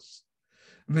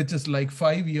 which is like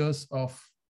 5 years of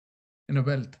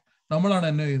wealth. നമ്മളാണ്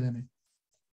എന്നെ ചെയ്തേനെ.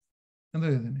 എന്താ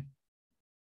ചെയ്തേനെ?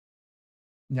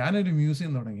 ഞാനൊരു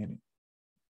മ്യൂസിയം തുടങ്ങിയേനെ.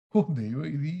 ദൈവം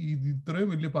ഇത് ഇത്രയും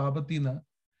വലിയ പാപത്തിന്ന്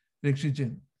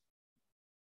രക്ഷിച്ചേന്.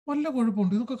 വല്ല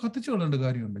കുഴപ്പമുണ്ട്? ഇതൊക്കെ കത്തിച്ചു കളയേണ്ട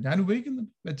കാര്യമുണ്ട്. ഞാൻ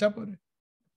ഉപയോഗിക്കുന്നുണ്ട്, വെച്ചാ പോരെ.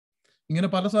 ഇങ്ങനെ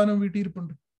പല സാധനവും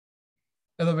വീട്ടിയിരിപ്പുണ്ട്.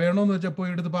 ഏതാ വേണമെന്ന് വെച്ചാൽ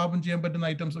പോയി എടുത്ത് പാപം ചെയ്യാൻ പറ്റുന്ന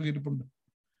ഐറ്റംസ് ഒക്കെ ഇരിപ്പുണ്ട്.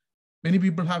 Many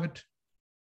people have it.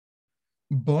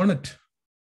 Burn it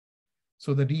so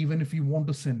that even if you want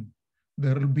to sin,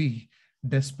 there will be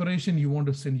desperation. You want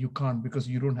to sin, you can't because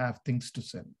you don't have things to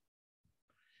sin.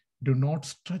 Do not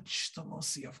stretch the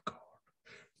mercy of God.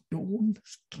 Don't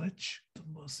stretch the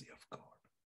mercy of God.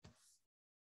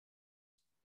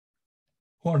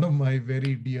 one of my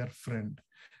very dear friend,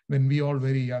 when we all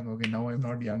very young, okay, now I'm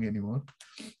not young anymore.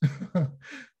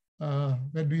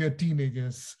 When we were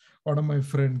teenagers, one of my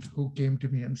friends who came to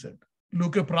me and said,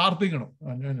 look,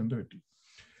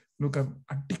 look, I'm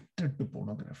addicted to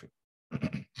pornography.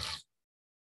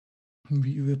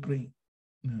 We were praying.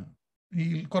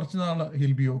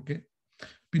 He'll be okay.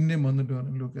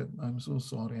 Look, I'm so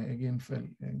sorry. I again fell.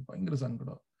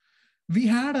 We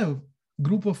had a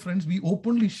group of friends. We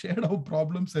openly shared our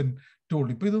problems and told.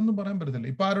 And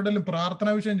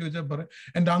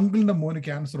uncle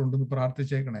cancer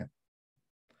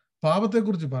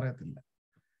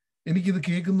എനിക്കിത്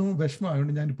കേൾക്കുന്നു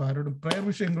വിഷമമായതുകൊണ്ട് ഞാൻ ഇപ്പോൾ ആരോടും prayer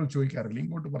വിഷയങ്ങൾ ചോദിക്കാറില്ല,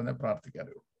 ഇങ്ങോട്ട് പറഞ്ഞാൽ പ്രാർത്ഥിക്കാറേ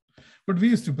ഉള്ളൂ. But we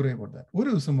use to pray about that. ഒരു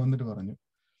ദിവസം വന്നിട്ട് പറഞ്ഞു,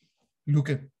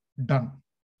 look at done,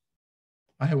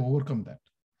 I have overcome that.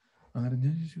 അന്നേരം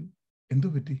ഞാൻ ചോദിച്ചു, എന്തോ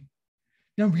പറ്റി?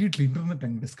 ഞാൻ വീട്ടിൽ ഇന്റർനെറ്റ്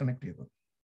അങ്ങ് ഡിസ്കണക്ട് ചെയ്തു.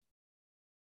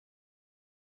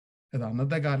 അത്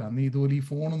അന്നത്തെ കാലം, അന്ന് ഇതുപോലെ ഈ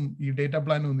ഫോണും ഈ ഡേറ്റ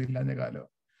പ്ലാനും ഒന്നും ഇല്ലാഞ്ഞ കാലം.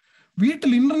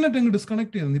 വീട്ടിൽ ഇന്റർനെറ്റ് അങ്ങ്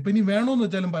ഡിസ്കണക്ട് ചെയ്തു. ഇപ്പൊ ഇനി വേണോന്ന്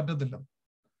വെച്ചാലും പറ്റത്തില്ല.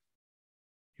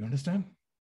 You understand?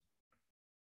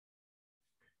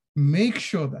 Make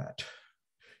sure that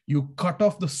you cut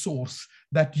off the source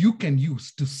that you can use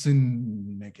to sin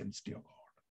against your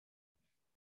God.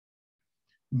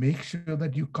 Make sure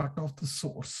that you cut off the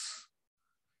source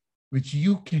which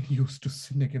you can use to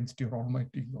sin against your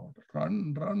Almighty God. Run,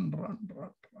 run, run,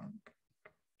 run, run.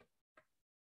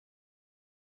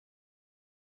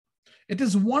 It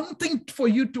is one thing for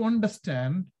you to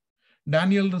understand.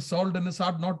 Daniel resolved in his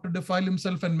heart not to defile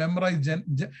himself and memorize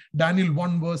Daniel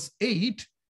 1 verse 8.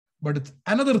 But it's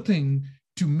another thing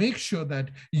to make sure that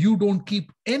you don't keep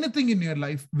anything in your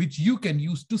life which you can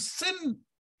use to sin.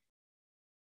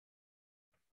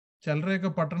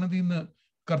 ചിലരെയൊക്കെ പട്ടണത്തിൽ നിന്ന്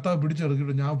കർത്താവ്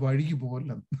പിടിച്ചെടുക്കിട്ട് ഞാൻ വഴിക്ക്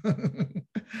പോകല്ല.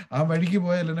 ആ വഴിക്ക്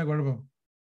പോയാൽ എന്നാ കുഴപ്പം?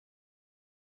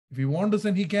 If you want to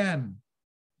sin, he can.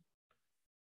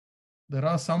 There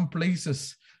are some places,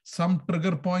 some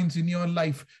trigger points in your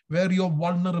life where you're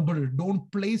vulnerable. Don't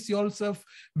place yourself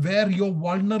where your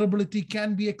vulnerability can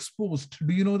be exposed.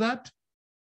 Do you know that?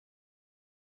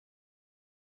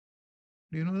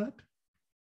 Do you know that?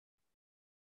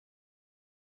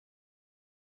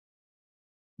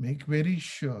 Make very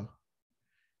sure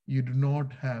you do not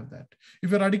have that. If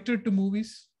you're addicted to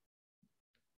movies,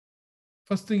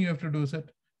 first thing you have to do is that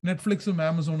Netflix and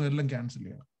Amazon എല്ലാം cancel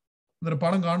ചെയ്യണം. എന്നിട്ട്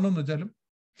പണം കാണണമെന്ന് വെച്ചാലും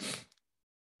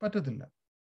പറ്റത്തില്ല.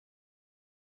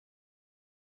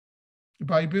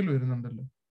 ഇപ്പൊ IPL വരുന്നുണ്ടല്ലോ,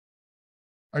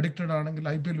 addicted ആണെങ്കിൽ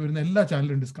IPL വരുന്ന എല്ലാ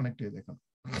ചാനലും ഡിസ്കണക്ട് ചെയ്തേക്കണം.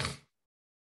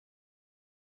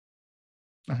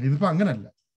 ഇതിപ്പോ അങ്ങനല്ല,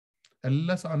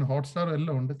 എല്ലാ സാധനം ഹോട്ട്സ്റ്റാറും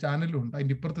എല്ലാം ഉണ്ട്, ചാനലും ഉണ്ട്,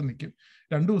 അതിന്റെ ഇപ്പുറത്ത് നിൽക്കും.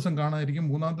 2 ദിവസം കാണാതിരിക്കും,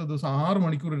 3-ാമത്തെ ദിവസം 6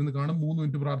 മണിക്കൂർ ഇരുന്ന് കാണും, 3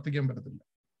 മിനിറ്റ് പ്രാർത്ഥിക്കാൻ പറ്റത്തില്ല.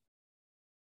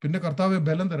 പിന്നെ കർത്താവെ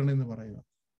ബലം തരണമെന്ന് പറയുക.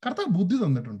 കർത്താവ് ബുദ്ധി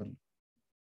തന്നിട്ടുണ്ടല്ലോ.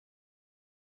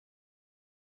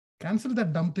 Cancel that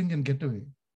dumb thing and get away.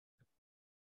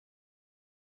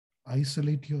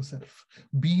 Isolate yourself.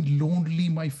 Be lonely,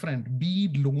 my friend. Be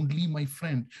lonely, my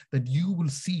friend, that you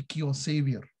will seek your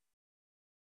Savior.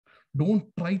 Don't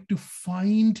try to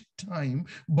find time,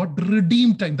 but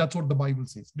redeem time. That's what the Bible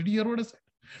says. Did you hear what I said?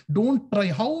 Don't try.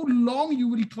 How long you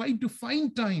will try to find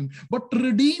time, but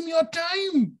redeem your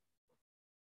time.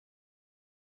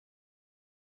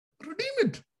 Redeem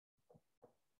it.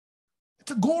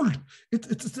 It's a gold.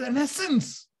 It's an essence.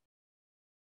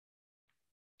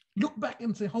 Look back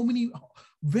and say,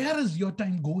 where is your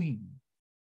time going?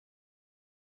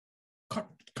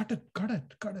 Cut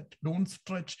it. Don't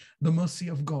stretch the mercy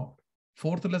of God.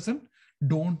 4th lesson,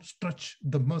 don't stretch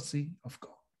the mercy of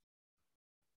God.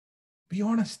 Be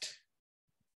honest.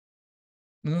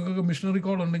 നിങ്ങൾക്ക് missionary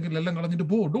call ഉണ്ടെങ്കിൽ എല്ലാം കളഞ്ഞിട്ട്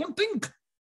പോ. Don't think.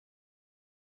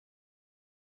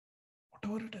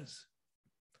 Whatever it is.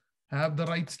 Have the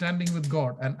right standing with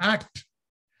God and act.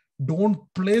 Don't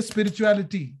play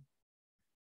spirituality.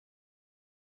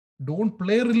 Don't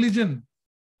play religion.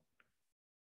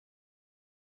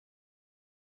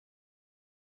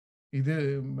 ഇത്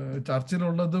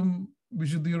ചർച്ചിലുള്ളതും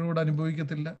വിശുദ്ധിയോട്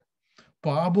അനുഭവിക്കത്തില്ല,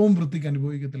 പാപവും വൃത്തിക്ക്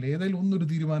അനുഭവിക്കത്തില്ല. ഏതായാലും ഒന്നൊരു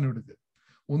തീരുമാനം എടുക്കുക.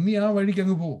 ഒന്നി ആ വഴിക്ക്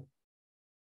അങ്ങ് പോ.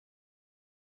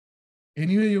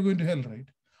 Anyway, you're going to hell, right?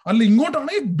 അല്ല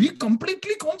ഇങ്ങോട്ടാണെങ്കിൽ be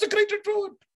completely consecrated to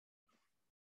it.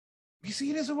 Be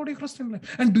serious about your Christian life.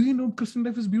 And do you know Christian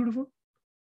life is beautiful?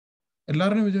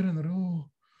 എല്ലാവരുടെയും വിചാരം,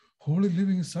 holy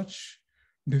living is such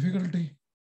difficulty.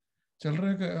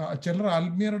 ചിലർ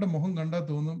ആത്മീയരുടെ മുഖം കണ്ടാൽ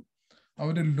തോന്നും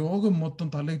അവര് ലോകം മൊത്തം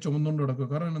തലയിൽ ചുമന്നുകൊണ്ട് കിടക്കുക.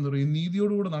 കാരണം എന്താ പറയുക,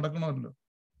 നീതിയോടുകൂടെ നടക്കണമല്ലോ,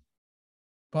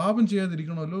 പാപം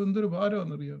ചെയ്യാതിരിക്കണമല്ലോ, എന്തൊരു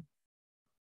ഭാരമാണെന്നറിയാം.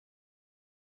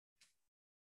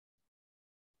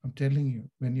 I'm telling you,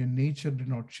 when your nature did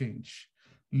not change,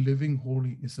 living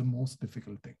holy is the most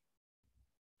difficult thing.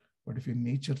 But if your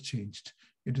nature changed,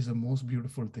 it is the most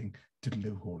beautiful thing to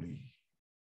live holy.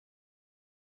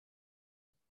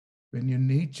 When your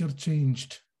nature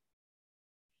changed,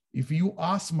 if you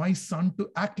ask my son to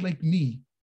act like me,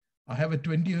 I have a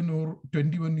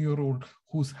 21-year-old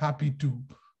who's happy to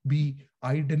be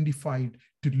identified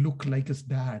to look like his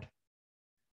dad.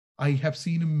 I have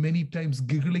seen him many times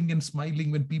giggling and smiling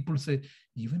when people say,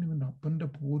 even when appante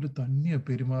pole thanniya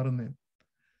perimarunne.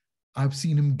 I've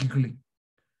seen him giggling.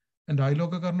 And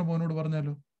അയലോക്കക്കാരന്റെ മോനോട്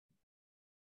പറഞ്ഞാലോ,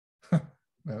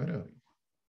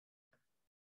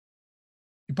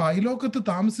 ഇപ്പൊ അയലോക്കത്ത്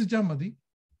താമസിച്ചാൽ മതി,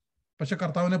 പക്ഷെ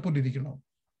കർത്താവിനെ പോലെ ഇരിക്കണോ?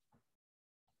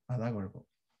 അതാ കുഴപ്പം.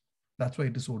 That's why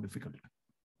it is so difficult.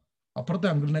 അപ്പുറത്തെ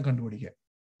അങ്കിളിനെ കണ്ടുപിടിക്കുക,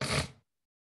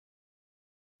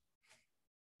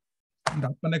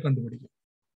 അപ്പനെ കണ്ടുപിടിക്കുക.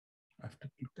 I have to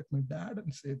look at my dad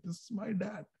and say, this is my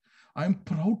dad. I'm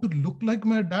proud to look like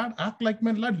my dad, act like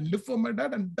my dad, live for my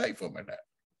dad, and die for my dad.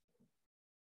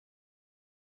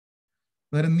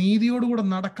 വേറെ നീതിയോടുകൂടെ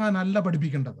നടക്കാനല്ല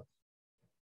പഠിപ്പിക്കേണ്ടത്.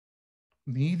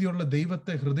 നീതിയുള്ള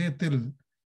ദൈവത്തെ ഹൃദയത്തിൽ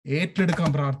ഏറ്റെടുക്കാൻ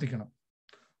പ്രാർത്ഥിക്കണം.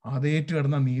 അത്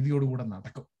ഏറ്റുകിടന്ന നീതിയോടുകൂടെ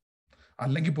നടക്കും.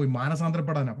 അല്ലെങ്കിൽ പോയി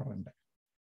മാനസാന്തരപ്പെടാനാ പറയണ്ടേ.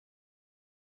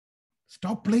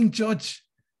 Stop playing church.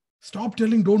 Stop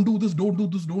telling, don't do this, don't do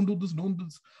this, don't do this, don't do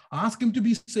this. Ask him to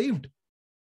be saved.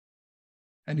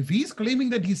 And if he's claiming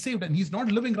that he's saved and he's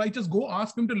not living righteous, go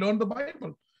ask him to learn the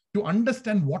Bible, to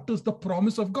understand what is the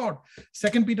promise of God.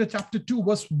 2 Peter chapter 2,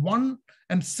 verse 1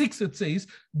 and 6, it says,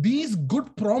 these good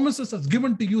promises are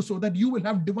given to you so that you will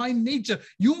have divine nature.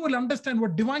 You will understand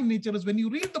what divine nature is when you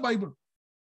read the Bible.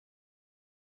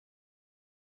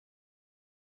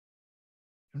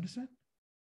 Understand?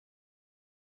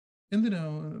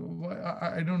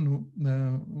 I don't know.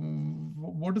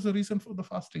 What is the reason for the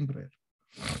fasting prayer?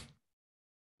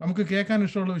 നമുക്ക് കേൾക്കാൻ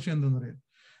ഇഷ്ടമുള്ള വിഷയം എന്താണെന്നറിയാം.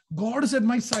 God is at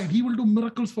my side. He will do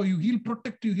miracles for you. He'll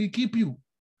protect you. He'll keep you.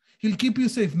 He'll keep you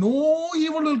safe. No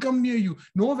evil will come near you.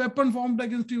 No weapon formed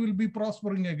against you will be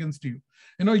prospering against you.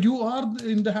 You know, you are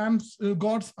in the hands,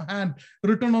 God's hand,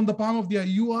 written on the palm of the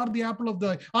eye. You are the apple of the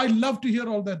eye. I love to hear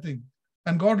all that thing.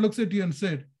 And God looks at you and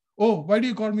said, oh, why do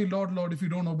you call me Lord, Lord, if you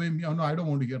don't obey me? Oh, no, I don't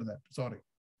want to hear that. Sorry.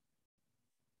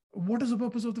 What is the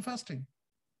purpose of the fasting?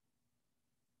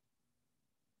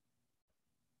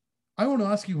 I want to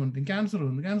ask you one thing. Cancer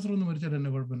ഒന്ന് മരിച്ചാൽ എന്നെ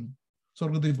കുഴപ്പം?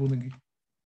 സ്വർഗത്തിൽ പോകുന്നെങ്കിൽ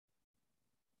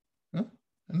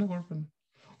എന്നെ കുഴപ്പം?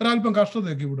 ഒരല്പം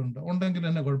കഷ്ടതയൊക്കെ ഇവിടെ ഉണ്ടെങ്കിൽ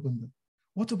എന്നെ കുഴപ്പം?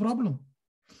 What's the problem?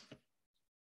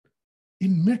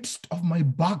 In midst of my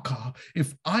baka, if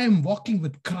I am walking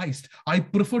with Christ, I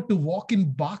prefer to walk in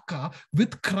baka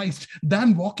with Christ than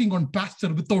walking on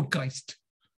pasture without Christ.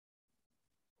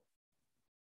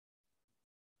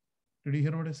 Did you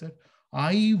hear what I said?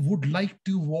 I would like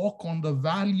to walk on the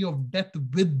valley of death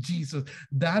with Jesus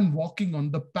than walking on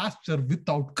the pasture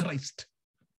without Christ.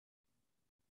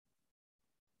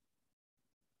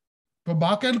 ഇപ്പൊ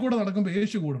ബാക്കയിൽ കൂടെ നടക്കുമ്പോൾ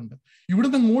യേശു കൂടെ ഉണ്ട്.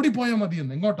 ഇവിടുന്ന് ഓടിപ്പോയാൽ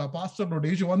മതിയെന്ന്. എങ്ങോട്ടാ? പാസ്റ്ററിനോട്.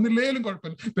 യേശു വന്നില്ലേലും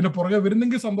കുഴപ്പമില്ല, പിന്നെ പുറകെ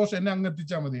വരുന്നെങ്കിൽ സന്തോഷം, എന്നെ അങ്ങ്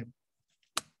എത്തിച്ചാൽ മതിയെന്ന്.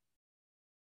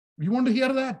 We want to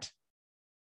hear that.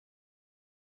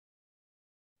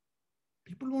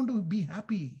 People want to be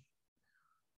happy.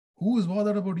 Who is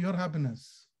bothered about your happiness?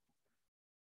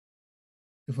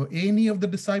 If any of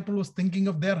the disciples was thinking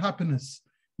of their happiness,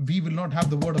 we will not have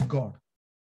the word of God.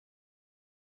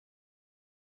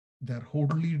 Their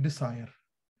holy desire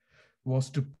was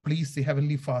to please the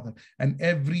Heavenly Father, and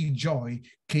every joy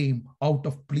came out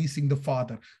of pleasing the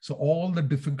Father. So all the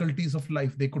difficulties of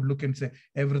life, they could look and say,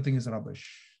 everything is rubbish.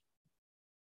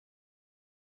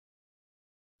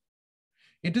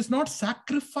 It is not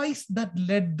sacrifice that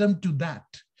led them to that.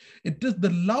 It is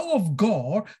the love of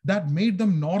God that made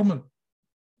them normal.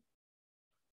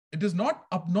 It is not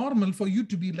abnormal for you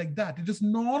to be like that. It is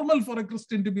normal for a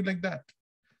Christian to be like that.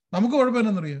 നമുക്ക്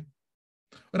കുഴപ്പമെന്നറിയാം.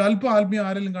 ഒരല്പം ആത്മീയ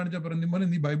ആരെങ്കിലും കാണിച്ചാൽ പറയും, നിമ്മനെ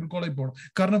നീ Bible കോളേജിൽ പോകണം.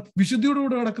 കാരണം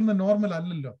വിശുദ്ധിയോടുകൂടെ കിടക്കുന്ന നോർമൽ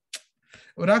അല്ലല്ലോ.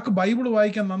 ഒരാൾക്ക് ബൈബിൾ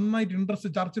വായിക്കാൻ നന്നായിട്ട് ഇൻട്രസ്റ്റ്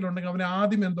ചർച്ചിലുണ്ടെങ്കിൽ അവനെ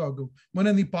ആദ്യം എന്തോ ആക്കും,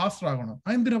 മോനെ നീ പാസ്റ്റർ ആകണം.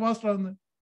 അതെന്തിനാ പാസ്റ്റർ ആകുന്നത്?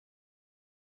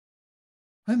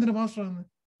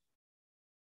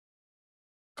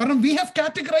 കാരണം we have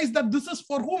categorized that this is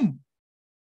for whom?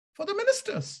 For the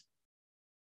ministers.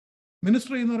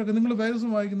 Minister ചെയ്യുന്നവരൊക്കെ നിങ്ങൾ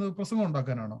വേദം വായിക്കുന്നത് പ്രസംഗം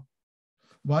ഉണ്ടാക്കാനാണോ?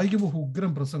 വായിക്കുമ്പോൾ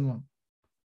ഉഗ്രം പ്രസംഗമാണ്.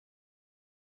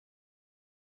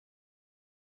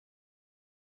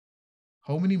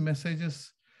 How many messages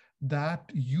that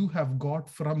you have got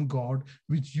from God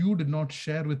which you did not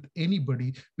share with anybody,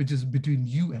 which is between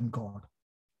you and God?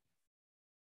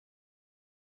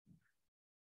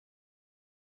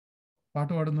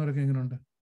 പാട്ട് പാടുന്നവരൊക്കെ എങ്ങനെയുണ്ട്?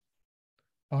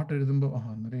 പാട്ട് എഴുതുമ്പോൾ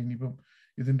അന്നേരം ഇനിയിപ്പം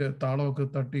ഇതിന്റെ താളമൊക്കെ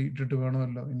തട്ടി ഇട്ടിട്ട്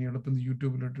വേണമല്ലോ, ഇനി എളുപ്പം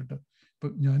യൂട്യൂബിൽ ഇട്ടിട്ട് ഇപ്പൊ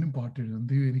ഞാനും പാട്ട് എഴുതും,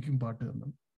 ദൈവം എനിക്കും പാട്ട് തന്നു.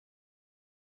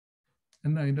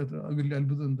 എന്നാ അതിൻ്റെ അകത്ത് വലിയ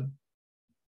അത്ഭുതം എന്താ?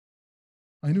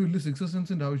 അതിന് വലിയ സിക്സ്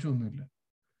സെൻസിന്റെ ആവശ്യമൊന്നുമില്ല.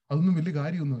 അതൊന്നും വലിയ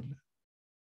കാര്യമൊന്നുമില്ല.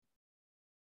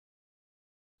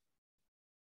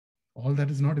 All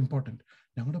that is not important.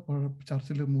 ഞങ്ങളുടെ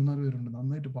ചർച്ചിൽ 3-4 പേരുണ്ട്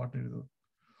നന്നായിട്ട് പാട്ട് എഴുതുക.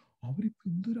 അവരിപ്പോൾ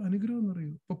എന്തൊരു അനുഗ്രഹം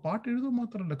എന്നറിയൂ. ഇപ്പൊ പാട്ട് എഴുതുക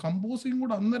മാത്രമല്ല, കമ്പോസിങ്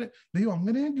കൂടെ അന്നേരം ദൈവം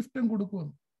അങ്ങനെ ഗിഫ്റ്റും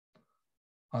കൊടുക്കുമെന്ന്.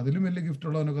 അതിലും വലിയ ഗിഫ്റ്റ്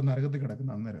ഉള്ളവനൊക്കെ നരകത്തിൽ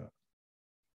കിടക്കുന്ന അന്നേരം.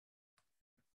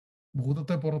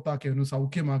 ഭൂതത്തെ പുറത്താക്കിയവനും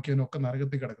സൗഖ്യമാക്കിയവനും ഒക്കെ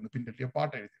നരകത്തിൽ കിടക്കുന്നു. പിന്നെ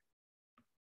പാട്ട് എഴുതി.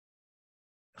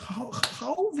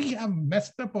 How we have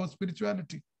messed up our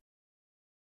spirituality.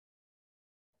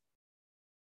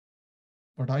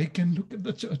 But I can look at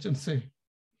the church and say,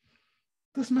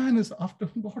 this man is after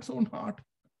God's own heart.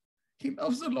 He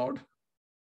loves the Lord.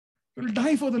 He will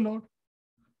die for the Lord.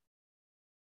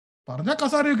 പറഞ്ഞ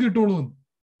കസാരയൊക്കെ ഇട്ടോളൂ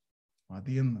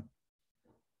മതിയെന്ന്.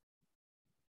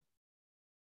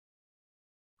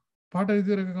 പാട്ട്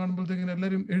എഴുതിയവരൊക്കെ കാണുമ്പോഴത്തേക്കിന്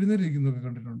എല്ലാവരും എഴുന്നേരിക്കുന്നൊക്കെ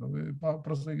കണ്ടിട്ടുണ്ടോ?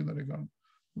 പ്രസംഗിക്കുന്നവരെ കാണും.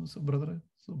 ബ്രദറെ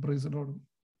praise the Lord.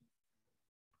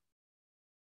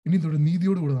 ഇനി തൊട്ട്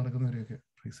നീതിയോടുകൂടെ നടക്കുന്നവരെയൊക്കെ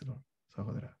പ്രൈസ് ദി ലോർഡ്.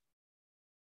 സഹോദര,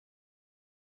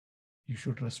 you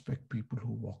should respect people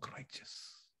who walk righteous.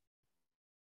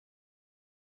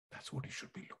 That's what you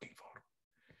should be looking for.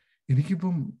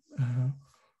 എനിക്കിപ്പം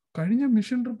കഴിഞ്ഞ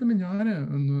മിഷൻ ട്രിപ്പിന് ഞാൻ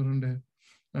എന്ന് പറയണ്ടേ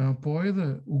പോയത്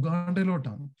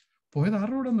ഉഗാണ്ടയിലോട്ടാണ്. പോയത്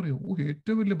ആരുടെ കൂടെന്നറിയോ?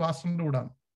 ഏറ്റവും വലിയ പാസ്റ്ററിന്റെ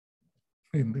കൂടാണ്.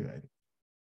 എന്ത് കാര്യം,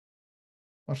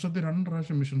 വർഷത്തിൽ 2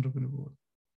 പ്രാവശ്യം മിഷൻ ട്രിപ്പിന് പോകും.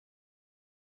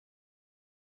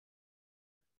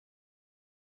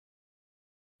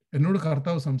 എന്നോട്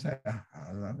കർത്താവ്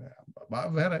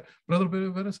വേറെ ബ്രദർ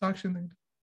വേറെ സാക്ഷി എന്തെങ്കിലും?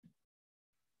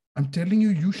 I'm telling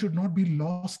you, you should not be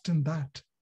lost in that.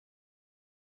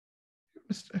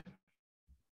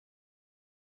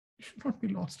 You should not be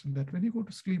lost in that. When you go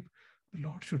to sleep, the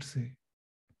Lord should say,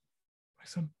 my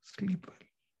son, sleep well.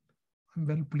 I'm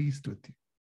well pleased with you.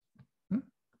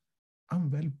 I'm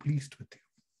well pleased with you.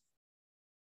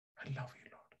 I love you,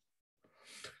 Lord.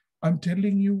 I'm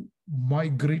telling you my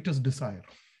greatest desire.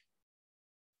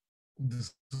 This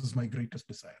is my greatest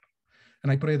desire. And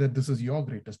I pray that this is your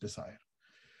greatest desire.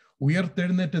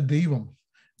 ഉയർത്തെഴുന്നേറ്റ ദൈവം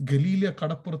ഗലീല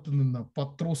കടപ്പുറത്ത് നിന്ന്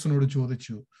പത്രോസിനോട്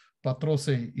ചോദിച്ചു,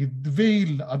 പത്രോസേ,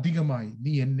 ഇവയിൽ അധികമായി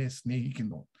നീ എന്നെ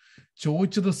സ്നേഹിക്കുന്നു?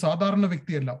 ചോദിച്ചത് സാധാരണ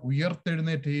വ്യക്തിയല്ല,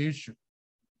 ഉയർത്തെഴുന്നേറ്റ യേശു.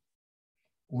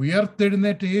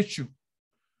 ഉയർത്തെഴുന്നേറ്റ യേശു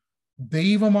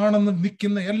ദൈവമാണെന്ന്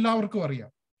നിൽക്കുന്ന എല്ലാവർക്കും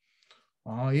അറിയാം.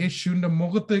 ആ യേശുവിന്റെ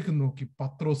മുഖത്തേക്ക് നോക്കി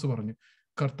പത്രോസ് പറഞ്ഞു,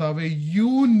 കർത്താവേ,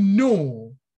 you know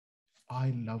I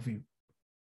love you.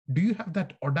 Do you have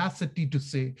that audacity to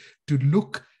say, to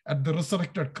look at the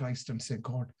resurrected Christ and say,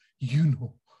 God, you know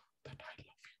that I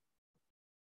love you?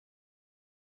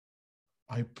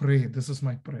 I pray, this is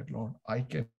my prayer, Lord. I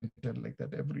can tell like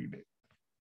that every day.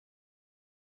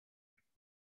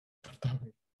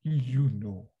 You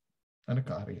know,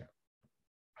 Anakaria,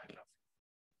 I love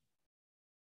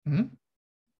you.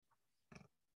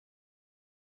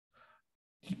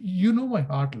 You know my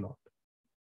heart, Lord.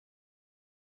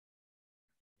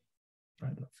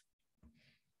 I love you.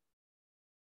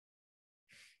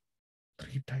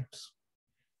 3 times.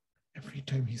 Every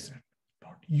time he said,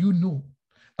 Lord, you know.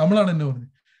 നമ്മളാണ് എന്നെ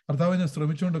പറഞ്ഞത്, കർത്താവ് ഞാൻ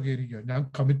ശ്രമിച്ചുകൊണ്ടൊക്കെ ഇരിക്കുക, ഞാൻ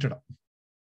committed.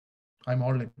 I'm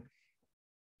all in.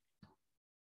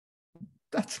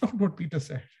 That's not what Peter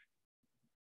said.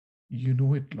 You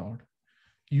know it, Lord.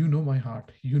 You know my heart.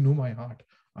 You know my heart.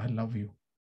 I love you.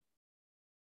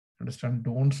 Understand?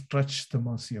 Don't stretch the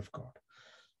mercy of God.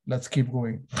 Let's keep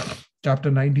going. Chapter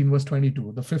 19, verse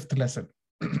 22, the 5th lesson.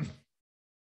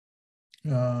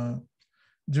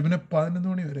 Jimine 11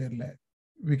 mani vare alle.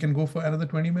 We can go for another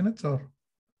 20 minutes or?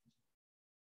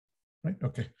 Right?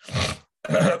 Okay.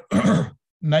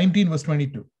 19, verse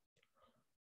 22.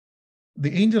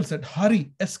 The angel said, hurry,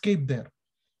 escape there,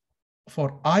 for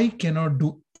I cannot do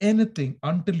anything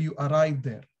until you arrive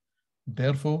there.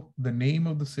 Therefore, the name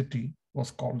of the city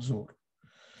was called Zor.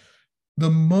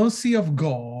 The mercy of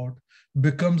God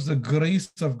becomes the grace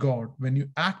of God when you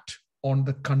act on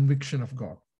the conviction of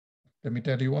God. Let me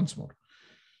tell you once more.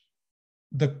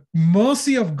 The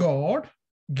mercy of God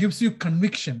gives you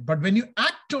conviction, but when you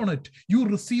act on it, you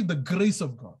receive the grace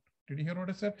of God. Did you hear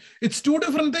what I said? It's 2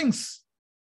 different things.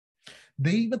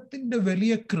 ദൈവത്തിന്റെ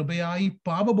വലിയ കൃപയായി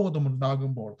പാപബോധം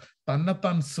ഉണ്ടാകുമ്പോൾ,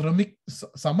 തന്നെത്താൻ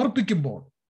സമർപ്പിക്കുമ്പോൾ,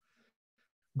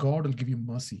 God will give you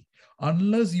mercy.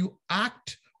 Unless you act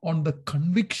on the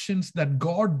convictions that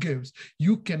God gives,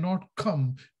 you cannot come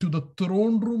to the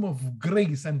throne room of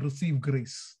grace and receive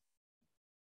grace.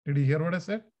 Did you hear what I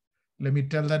said? Let me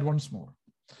tell that once more.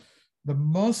 The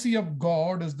mercy of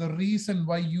God is the reason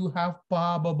why you have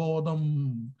pababodham,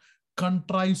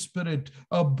 contrite spirit,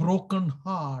 a broken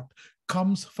heart,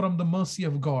 comes from the mercy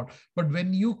of God. But when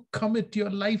you commit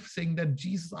your life saying that,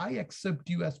 Jesus, I accept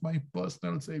you as my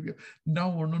personal Savior. Now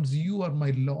onwards, you are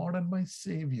my Lord and my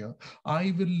Savior. I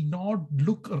will not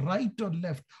look right or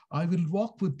left. I will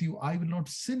walk with you. I will not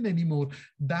sin anymore.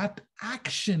 That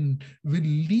action will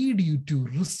lead you to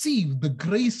receive the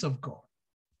grace of God.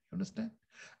 Understand?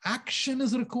 Action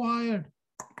is required.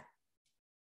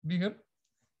 Do you hear?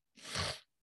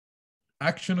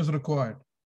 Action is required.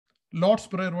 Lord's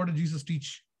Prayer, what did Jesus teach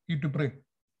you to pray?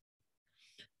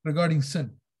 Regarding sin.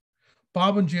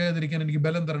 പാപം ചെയ്യാതിരിക്കാൻ എനിക്ക്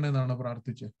ബലം തരണമെന്നാണ്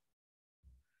പ്രാർത്ഥിച്ചത്.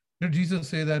 Did Jesus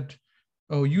say that,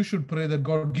 oh, you should pray that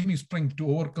God give me strength to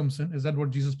overcome sin? Is that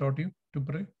what Jesus taught you to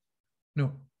pray? No.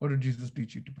 What did Jesus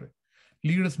teach you to pray?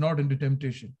 Lead us not into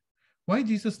temptation. Why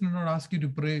Jesus did not ask you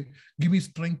to pray, give me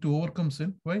strength to overcome sin?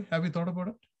 Why? Have you thought about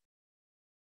it?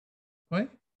 Why?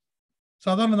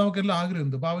 സാധാരണ നമുക്കെല്ലാം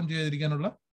ആഗ്രഹമുണ്ട് പാപം ചെയ്യാതിരിക്കാനുള്ള.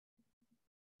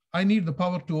 I need the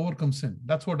power to overcome sin.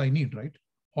 That's what I need, right?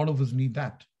 All of us need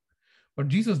that. But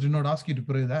Jesus did not ask you to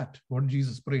pray that. What did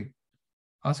Jesus pray?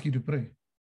 Ask you to pray.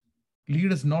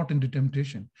 Lead us not into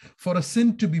temptation. For a sin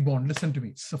to be born, listen to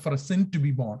me. So for a sin to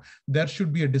be born, there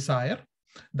should be a desire.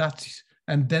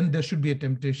 And then there should be a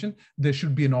temptation. There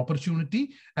should be an opportunity.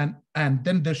 And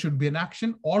then there should be an action.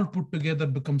 All put together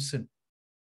becomes sin.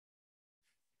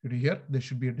 Did you hear? There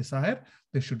should be a desire.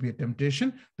 There should be a temptation.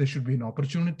 There should be an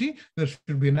opportunity. There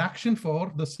should be an action for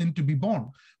the sin to be born.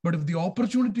 But if the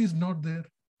opportunity is not there,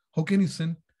 how can you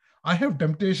sin? I have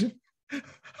temptation.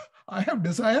 I have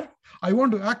desire. I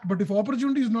want to act. But if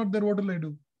opportunity is not there, what will I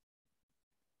do?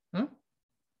 Huh?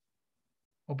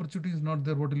 Opportunity is not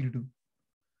there. What will you do?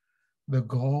 The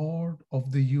God of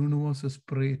the universe is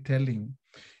telling,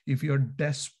 if you are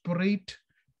desperate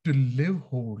to live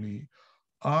holy,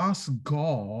 ask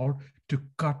God to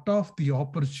cut off the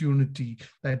opportunity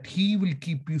that He will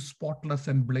keep you spotless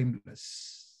and blameless.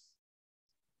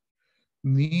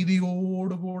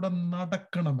 നീതിയോടുകൂടെ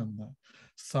നടക്കണമെന്ന്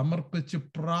സമർപ്പിച്ച്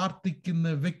പ്രാർത്ഥിക്കുന്ന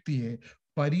വ്യക്തിയെ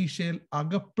പരീക്ഷയിൽ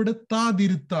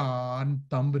അകപ്പെടുത്താതിരുത്താൻ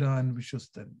തമ്പുരാൻ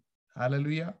വിശ്വസ്തൻ.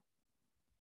 Hallelujah.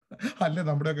 അല്ലേ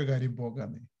നമ്മുടെയൊക്കെ കാര്യം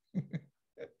പോകാന്നേ.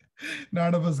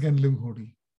 None of us can live holy.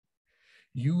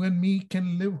 You and me can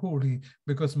live holy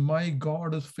because my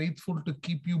God is faithful to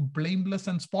keep you blameless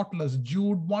and spotless.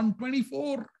 Jude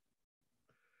 1:24.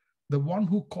 The one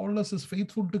who called us is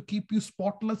faithful to keep you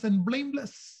spotless and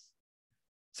blameless.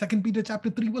 2 Peter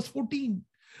chapter 3 verse 14.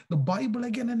 The Bible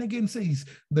again and again says,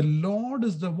 the Lord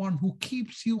is the one who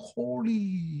keeps you holy.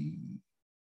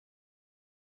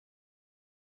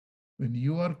 When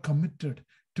you are committed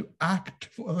to act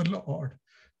for the Lord,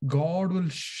 God will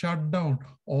shut down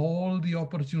all the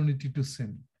opportunity to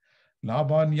sin.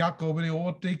 Laban യാക്കോബിനെ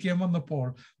overtake ചെയ്യാൻ വന്നപ്പോൾ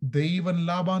ദൈവൻ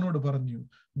ലാബാനോട് പറഞ്ഞു,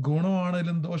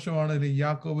 ഗുണമാണേലും ദോഷമാണേലും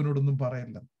യാക്കോബിനോടൊന്നും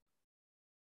പറയല്ല.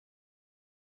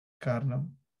 കാരണം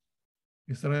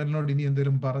ഇസ്രായേലിനോട് ഇനി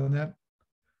എന്തെങ്കിലും പറഞ്ഞാൽ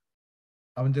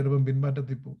അവൻ ചിലപ്പം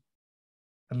പിന്മാറ്റത്തിൽ പോകും,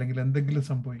 അല്ലെങ്കിൽ എന്തെങ്കിലും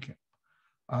സംഭവിക്കാം.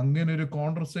 അങ്ങനെ ഒരു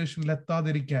കോൺവെർസേഷനിൽ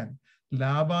എത്താതിരിക്കാൻ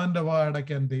ലാബാന്റെ വാ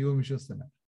അടയ്ക്കാൻ ദൈവം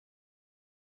വിശ്വസ്തനാണ്.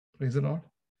 Praise the Lord.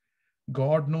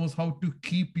 God knows how to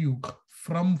keep you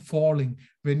from falling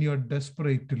when you are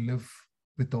desperate to live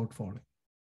without falling.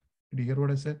 Did you hear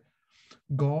what I said?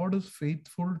 God is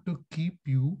faithful to keep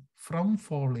you from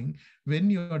falling when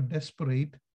you are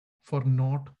desperate for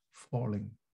not falling.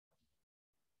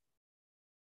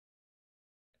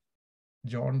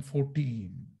 John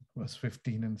 14, verse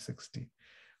 15 and 16.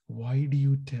 Why do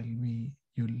you tell me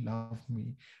you love me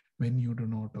when you do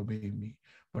not obey me?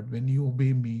 But when you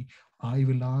obey me, I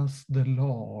will ask the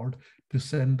Lord to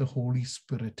send the Holy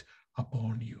Spirit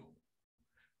upon you.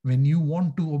 When you want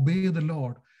to obey the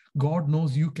Lord, God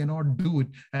knows you cannot do it,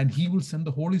 and He will send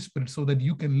the Holy Spirit so that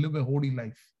you can live a holy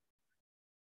life.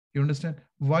 You understand?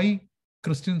 Why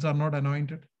Christians are not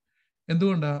anointed?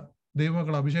 എന്തുകൊണ്ടാ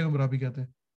ദൈവമക്കൾ അഭിഷേകം പ്രാപിക്കാത്തത്?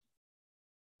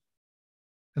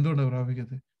 എന്തുകൊണ്ടാ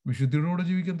പ്രാപിക്കാത്തത്? വിശുദ്ധിയോടെ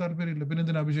ജീവിക്കാൻ താല്പര്യമില്ല. പിന്നെ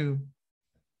എന്തിനാ അഭിഷേകം?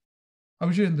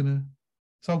 അഭിഷേകം എന്തിന്?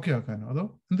 സൗഖ്യമാക്കാനോ? അതോ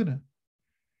എന്തിന്?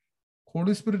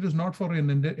 Holy Spirit is not for an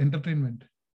entertainment.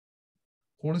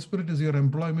 Holy Spirit is your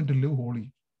employment to live holy.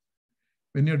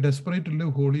 When you're desperate to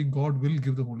live holy, God will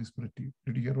give the Holy Spirit to you.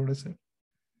 Did you hear what I said?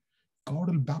 God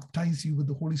will baptize you with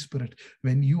the Holy Spirit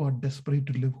when you are desperate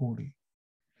to live holy.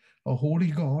 A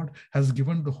holy God has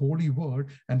given the holy word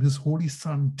and His holy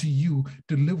Son to you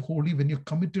to live holy. When you're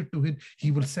committed to it,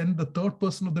 He will send the third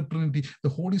person of the Trinity,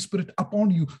 the Holy Spirit, upon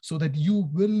you so that you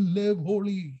will live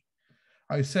holy.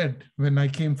 I said, when I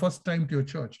came first time to your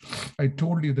church, I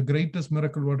told you the greatest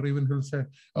miracle what Ravenhill said.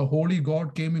 A holy God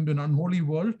came into an unholy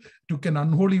world, took an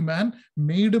unholy man,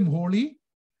 made him holy,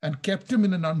 and kept him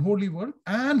in an unholy world,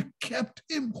 and kept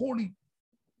him holy.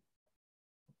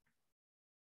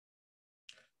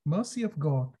 Mercy of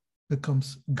God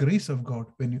becomes grace of God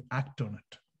when you act on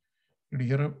it. Did you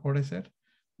hear what I said?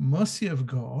 Mercy of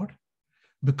God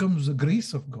becomes the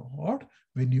grace of God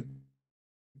when you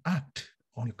act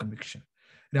on your conviction.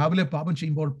 രാവിലെ പാപം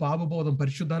ചെയ്യുമ്പോൾ പാപബോധം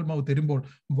പരിശുദ്ധാത്മാവ് തരുമ്പോൾ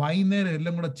വൈകുന്നേരം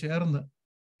എല്ലാം കൂടെ ചേർന്ന്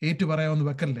ഏറ്റു പറയാമെന്ന്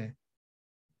വെക്കല്ലേ.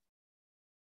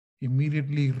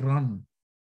 Immediately run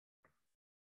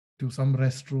to some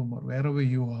restroom or wherever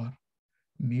you are,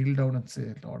 kneel down and say,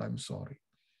 Lord, I'm sorry.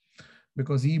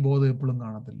 Because ഈ ബോധം എപ്പോഴും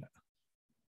കാണത്തില്ല.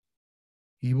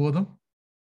 ഈ ബോധം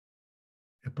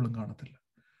എപ്പോഴും കാണത്തില്ല.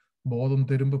 ബോധം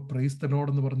തരുമ്പോൾ പ്രൈസ് ദി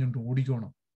ലോർഡ് എന്ന് പറഞ്ഞുകൊണ്ട്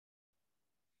ഓടിക്കണം.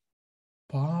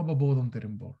 പാപബോധം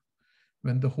തരുമ്പോൾ,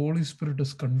 when the Holy Spirit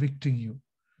is convicting you,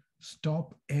 stop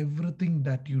everything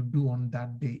that you do on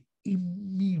that day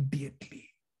immediately.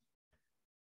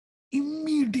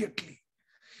 Immediately.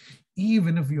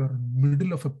 Even if you are in the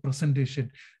middle of a presentation,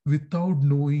 without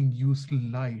knowing you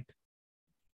lied,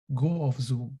 go off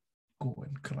Zoom, go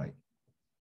and cry.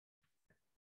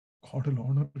 God will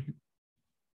honor you.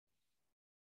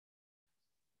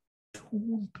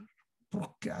 Don't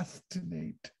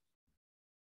procrastinate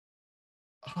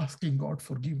asking God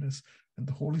forgiveness when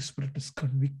the Holy Spirit is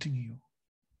convicting you.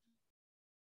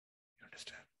 You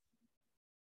understand?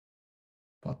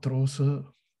 പത്രോസ്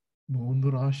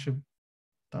 3 പ്രാവശ്യം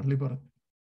തള്ളി പറഞ്ഞു.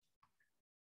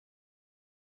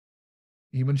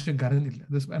 ഈ മനുഷ്യൻ കരഞ്ഞില്ല.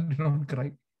 This man did not cry.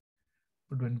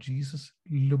 But when Jesus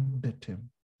looked at him,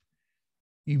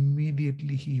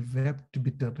 immediately he wept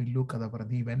bitterly. Look,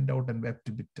 he went out and wept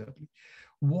bitterly.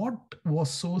 What was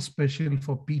so special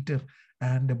for Peter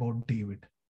and about David?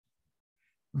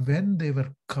 When they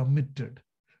were committed,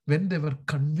 when they were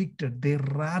convicted, they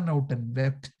ran out and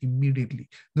wept immediately.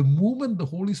 The moment the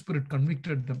Holy Spirit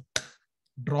convicted them,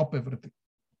 drop everything.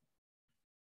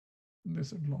 And they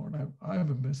said, Lord, I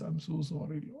have a mess. I'm so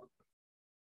sorry, Lord.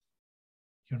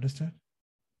 You understand?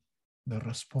 The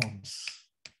response.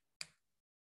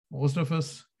 Most of us,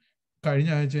 കഴിഞ്ഞ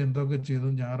ആഴ്ച എന്തൊക്കെ ചെയ്തു,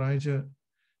 ഞായറാഴ്ച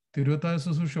തിരുവത്താഴ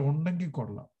ശുശ്രൂഷ ഉണ്ടെങ്കിൽ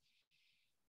കൊള്ളാം.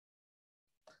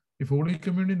 If Holy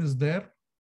Communion is there,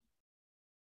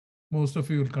 most of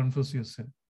you will confess your sin.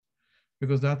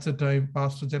 Because that's a time,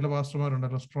 ചില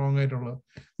പാസ്റ്റർമാരുണ്ടല്ലോ strong ആയിട്ടുള്ള,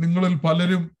 നിങ്ങളിൽ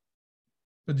പലരും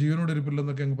ഇപ്പൊ ജീവനോട്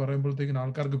ഇരിപ്പില്ലെന്നൊക്കെ അങ്ങ് പറയുമ്പോഴത്തേക്കിന്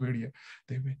ആൾക്കാർക്ക് പേടിയാ,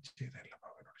 ദൈവം ചെയ്തല്ല.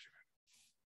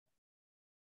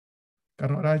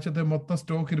 കാരണം ഒരാഴ്ചത്തെ മൊത്തം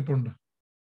സ്റ്റോക്ക് ഇരിപ്പുണ്ട്.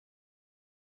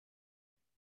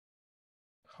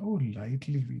 How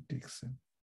lightly we take sin.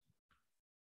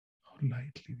 How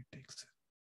lightly we take sin.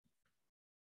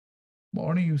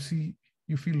 Morning you see,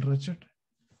 you feel wretched,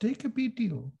 take a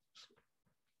PTO.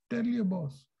 Tell your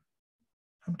boss,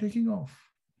 I'm taking off.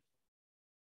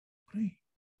 Pray.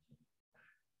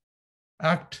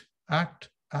 Act, act,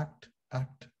 act,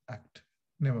 act, act.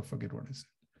 Never forget what I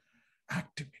said.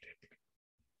 Act immediately.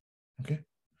 Okay?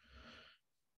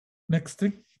 Next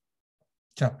thing,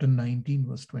 chapter 19,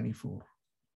 verse 24.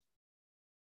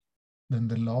 Then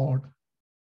the Lord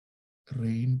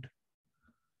rained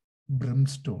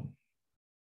brimstone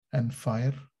and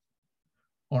fire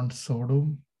on Sodom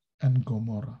and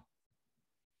Gomorrah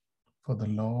for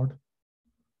the Lord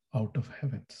out of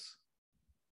heavens.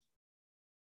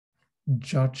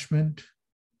 Judgment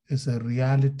is a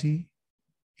reality.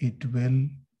 It will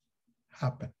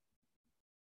happen.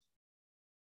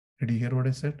 Did you hear what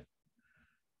I said?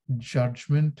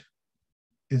 Judgment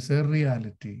is a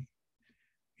reality.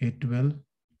 It will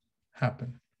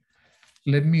happen.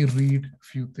 Let me read a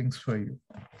few things for you.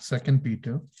 2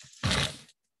 Peter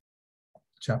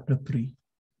chapter 3.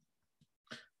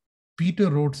 Peter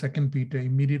wrote 2 Peter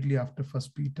immediately after 1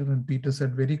 Peter, and Peter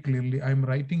said very clearly, I'm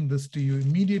writing this to you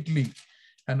immediately.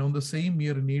 And on the same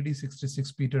year in AD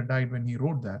 66, Peter died when he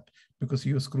wrote that, because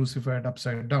he was crucified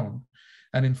upside down.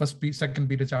 And in 2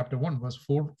 Peter chapter 1, verse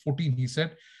 14, he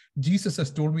said, Jesus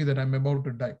has told me that I'm about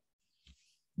to die.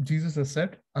 Jesus has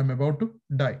said, I'm about to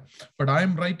die. But I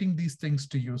am writing these things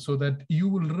to you so that you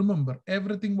will remember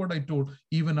everything what I told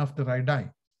even after I die.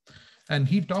 And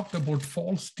he talked about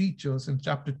false teachers in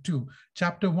chapter 2.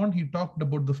 Chapter 1, he talked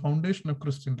about the foundation of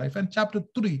Christian life. And chapter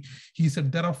 3, he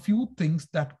said there are few things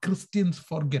that Christians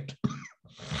forget.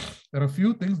 There are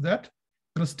few things that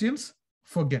Christians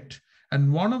forget.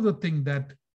 And one of the things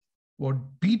that what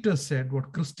Peter said,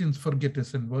 what Christians forget,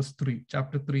 is in verse 3,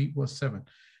 chapter 3, verse 7.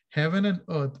 Heaven and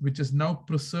earth, which is now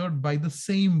preserved by the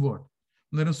same word.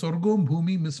 Sorgom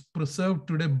Bhumi is preserved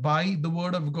today by the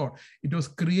word of God. It was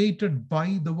created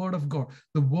by the word of God.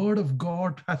 The word of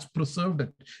God has preserved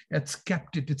it. It's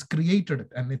kept it. It's created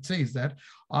it. And it says that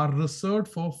are reserved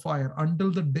for fire until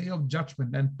the day of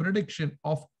judgment and prediction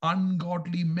of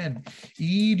ungodly men.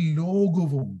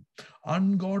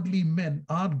 Ungodly men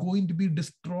are going to be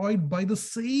destroyed by the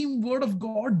same word of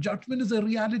God. Judgment is a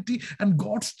reality, and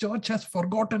God's church has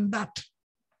forgotten that.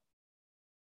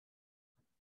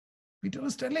 Peter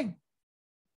is telling,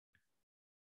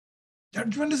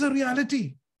 judgment is a reality.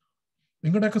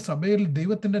 നിങ്ങളുടെയൊക്കെ സഭയിൽ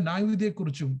ദൈവത്തിന്റെ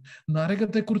ന്യായവിധിയെക്കുറിച്ചും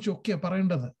നരകത്തെക്കുറിച്ചും ഒക്കെ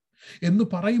പറയേണ്ടത് എന്ന്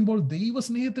പറയുമ്പോൾ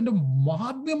ദൈവസ്നേഹത്തിന്റെ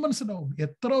മഹാത്മ്യം മനസ്സിലാവും.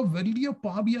 എത്ര വലിയ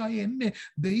പാപിയായ എന്നെ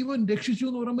ദൈവം രക്ഷിച്ചു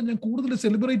എന്ന് പറയുമ്പോൾ ഞാൻ കൂടുതൽ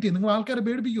സെലിബ്രേറ്റ് ചെയ്യും. നിങ്ങൾ ആൾക്കാരെ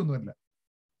പേടിപ്പിക്കൊന്നുമല്ല.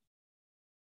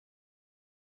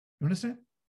 You understand?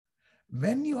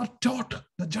 When you are taught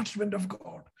the judgment of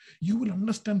God, you will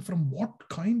understand from what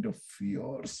kind of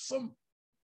fearsome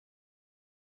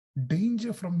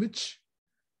danger from which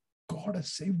God has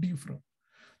saved you from.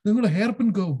 നിങ്ങൾ ഹെയർ പിൻ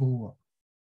കർവ് പോവുക,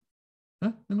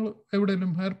 നിങ്ങൾ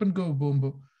എവിടെയെങ്കിലും ഹെയർ പിൻ കർവ്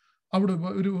പോകുമ്പോൾ അവിടെ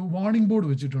ഒരു warning board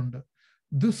വെച്ചിട്ടുണ്ട്.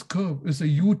 This curve is A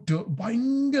U turn.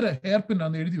 ഭയങ്കര hair pin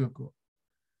ആണെന്ന് എഴുതി വെക്കുക.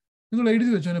 നിങ്ങൾ എഴുതി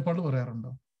വെച്ചതിനെ പള്ളു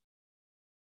പറയാറുണ്ടോ?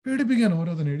 പേടിപ്പിക്കാൻ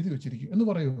ഓരോന്നിനും എഴുതി വെച്ചിരിക്കും എന്ന്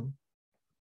പറയോ?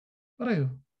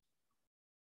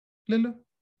 ഇല്ലല്ലോ.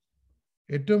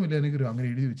 ഏറ്റവും വലിയ അനുഗ്രഹം അങ്ങനെ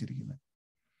എഴുതി വെച്ചിരിക്കുന്നത്.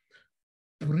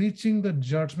 Preaching the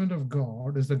judgment of God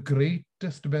is the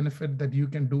greatest benefit that you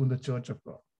can do in the church of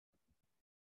God.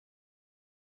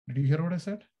 Did you hear what I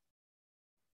said?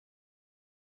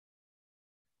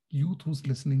 Youth who's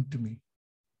listening to me,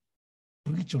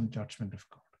 preach on judgment of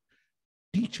God.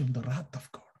 Teach on the wrath of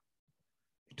God.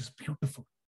 It is beautiful.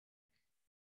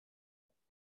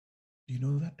 Do you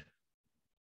know that?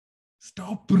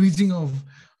 Stop preaching of,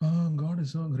 oh, God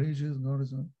is so gracious, God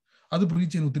is so... അത്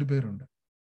preach ചെയ്യാൻ ഒത്തിരി പേരുണ്ട്.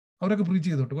 അവരൊക്കെ preach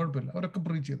ചെയ്തോട്ടെ, കുഴപ്പമില്ല, അവരൊക്കെ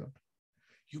preach ചെയ്തോട്ടെ.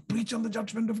 You preach on the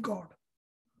judgement of God.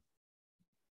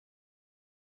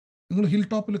 നിങ്ങൾ ഹിൽ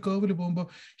ടോപ്പിൽ കർവിൽ പോകുമ്പോൾ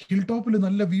ഹിൽ ടോപ്പിൽ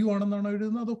നല്ല വ്യൂ ആണെന്നാണോ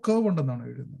എഴുതുന്നത്, അതോ കർവ് ഉണ്ടെന്നാണോ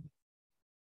എഴുതുന്നത്?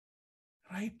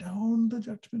 Write down the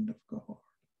judgement of God.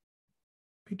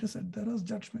 Peter Z there is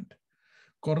judgment.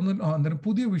 അന്നേരം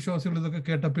പുതിയ വിശ്വാസികൾ ഇതൊക്കെ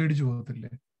കേട്ട പേടിച്ചു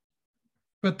പോകത്തില്ലേ?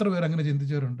 ഇപ്പൊ എത്ര പേര് അങ്ങനെ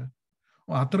ചിന്തിച്ചവരുണ്ട്?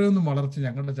 അത്രയൊന്നും വളർച്ച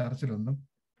ഞങ്ങളുടെ ചർച്ചിലൊന്നും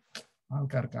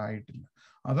ആൾക്കാർക്ക് ആയിട്ടില്ല.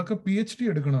 അതൊക്കെ PhD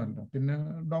എടുക്കണമല്ലോ, പിന്നെ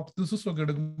ഡോക്ടേഴ്സ് ഒക്കെ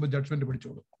എടുക്കുമ്പോൾ ജഡ്ജ്മെന്റ്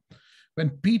പഠിച്ചോളൂ. When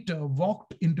Peter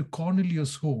walked into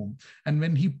Cornelius' home and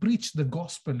when he preached the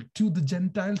gospel to the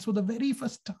Gentiles for the very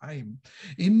first time,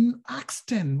 in Acts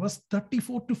 10 verse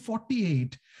 34 to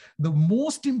 48, the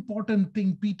most important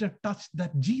thing Peter touched,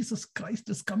 that Jesus Christ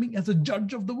is coming as a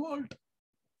judge of the world.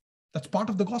 That's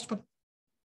part of the gospel.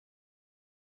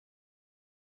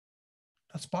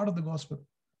 That's part of the gospel.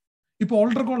 ഇപ്പോൾ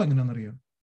alter call എങ്ങനെയാണെന്നറിയോ?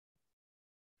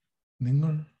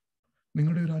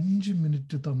 നിങ്ങളുടെ ഒരു 5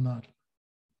 minute തന്നാൽ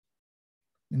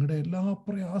നിങ്ങളുടെ എല്ലാ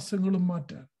പ്രയാസങ്ങളും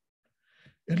മാറ്റാൻ,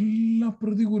 എല്ലാ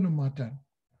പ്രതികൂലം മാറ്റാൻ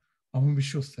അവൻ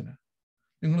വിശ്വസ്തന്.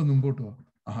 നിങ്ങൾ മുമ്പോട്ട് പോവാ.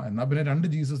 എന്നാ പിന്നെ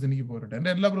 2 ജീസസ് എനിക്ക് പോരട്ടെ,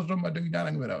 എന്റെ എല്ലാ പ്രശ്നവും മാറ്റെങ്കിൽ ഞാൻ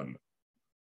അങ്ങ് വരാമല്ലോ.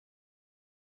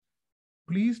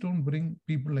 Please don't bring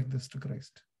people like this to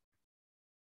Christ.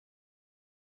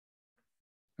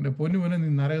 എന്റെ പൊന്നുമോനെ,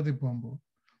 നീ നരകത്തിൽ പോകുമ്പോൾ,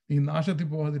 നീ നാശത്തിൽ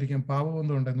പോകാതിരിക്കാൻ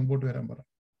പാപബന്ധം ഉണ്ടെങ്കിൽ മുമ്പോട്ട് വരാൻ പറ.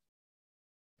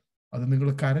 അത് നിങ്ങൾ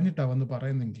കരഞ്ഞിട്ടാ വന്ന്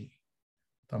പറയുന്നെങ്കിൽ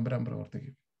തമ്പുരാൻ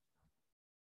പ്രവർത്തിക്കും.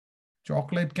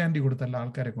 ചോക്ലേറ്റ് ക്യാൻഡി കൊടുത്തല്ല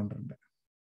ആൾക്കാരെ കൊണ്ടുവരണ്ടേ.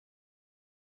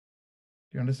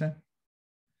 You understand?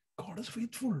 God is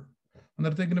faithful.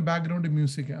 അന്നേരത്തേക്കിന് background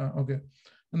music. Okay,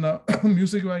 എന്നാ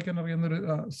മ്യൂസിക് വായിക്കാൻ അറിയുന്നൊരു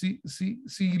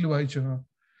സിയിൽ വായിച്ചു.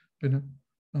 പിന്നെ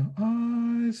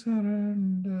I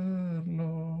surrender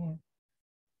Lord.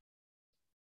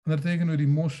 അന്നേരത്തേക്കിന് ഒരു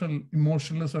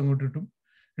ഇമോഷണൽനെസ് അങ്ങോട്ട് ഇട്ടും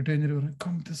ഇട്ട് കഴിഞ്ഞിട്ട് പറയും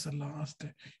come this is the last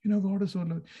day. You know God is so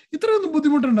loving. ഇത്രയൊന്നും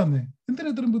ബുദ്ധിമുട്ടുണ്ടെന്നേ. എന്തിനാ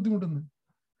ഇത്രയും ബുദ്ധിമുട്ടെന്ന്?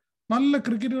 നല്ല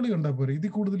ക്രിക്കറ്റ് കളി കണ്ടാൽ പോരെ,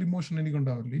 ഇതിൽ കൂടുതൽ ഇമോഷൻ എനിക്ക്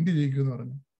ഉണ്ടാവില്ല. ഇന്ത്യ ജയിക്കുമെന്ന്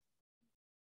പറഞ്ഞു.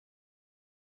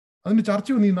 അതിന്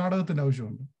ചർച്ച ഒന്നും ഈ നാടകത്തിന്റെ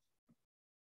ആവശ്യമുണ്ട്.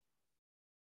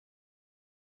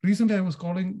 Recently I was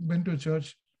went to a church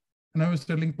and I was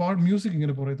telling music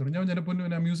ഇങ്ങനെ പറയത്തുള്ളൂ. ഞാൻ എന്റെ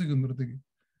പൊന്നു ആ മ്യൂസിക് നിർത്തിക്കും.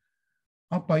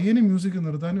 ആ പയ്യന് മ്യൂസിക്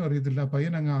നിർത്താനും അറിയത്തില്ല. ആ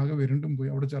പയ്യൻ അങ്ങ് ആകെ വരണ്ടും പോയി.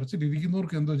 അവിടെ ചർച്ചിൽ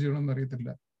ഇരിക്കുന്നവർക്ക് എന്തോ ചെയ്യണമെന്ന് അറിയത്തില്ല.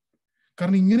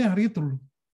 കാരണം ഇങ്ങനെ അറിയത്തുള്ളൂ.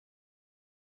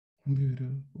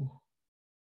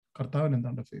 കർത്താവിന്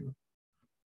എന്താണ്ട് ഫേവർ.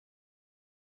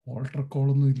 ഓൾട്ടർ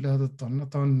കോളൊന്നും ഇല്ലാതെ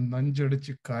തന്നെത്താൻ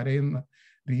നെഞ്ചടിച്ച് കരയുന്ന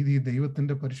രീതി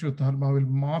ദൈവത്തിന്റെ പരിശുദ്ധാത്മാവിൽ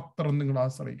മാത്രം നിങ്ങൾ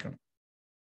ആശ്രയിക്കണം.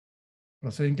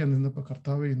 പ്രസംഗിക്കാൻ നിന്നപ്പോ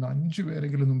കർത്താവ് ഇന്ന് 5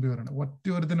 പേരെങ്കിലും മുമ്പിൽ വരണം.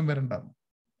 ഒറ്റൊരുത്തിനും വരണ്ട.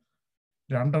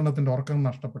 2 എണ്ണത്തിന്റെ ഉറക്കം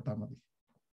നഷ്ടപ്പെട്ടാൽ മതി.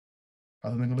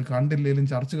 അത് നിങ്ങൾ കണ്ടില്ലേലും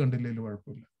ചർച്ച കണ്ടില്ലേലും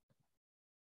കുഴപ്പമില്ല.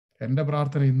 എന്റെ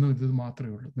പ്രാർത്ഥന ഇന്നും ഇത്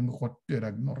മാത്രമേ ഉള്ളൂ. നിങ്ങൾക്ക് ഒറ്റ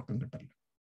ഉറക്കം കിട്ടല്ല.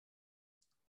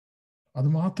 അത്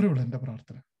മാത്രമേ ഉള്ളൂ എന്റെ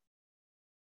പ്രാർത്ഥന.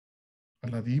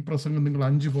 അല്ലാതെ ഈ പ്രസംഗം നിങ്ങൾ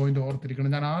 5 പോയിന്റ്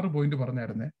ഓർത്തിരിക്കണം. ഞാൻ 6 പോയിന്റ്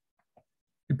പറഞ്ഞായിരുന്നേ.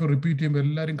 ഇപ്പൊ റിപ്പീറ്റ് ചെയ്യുമ്പോൾ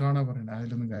എല്ലാവരും കാണാൻ പറയണേ,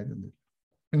 അതിലൊന്നും കാര്യമൊന്നുമില്ല.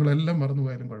 നിങ്ങളെല്ലാം മറന്നു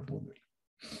പോയാലും കുഴപ്പമൊന്നുമില്ല.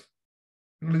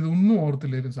 നിങ്ങൾ ഇതൊന്നും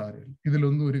ഓർത്തില്ലേലും സാരമില്ല,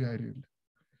 ഇതിലൊന്നും ഒരു കാര്യമില്ല.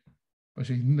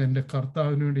 പക്ഷെ ഇന്ന് എൻ്റെ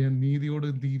കർത്താവിന് വേണ്ടി ഞാൻ നീതിയോട്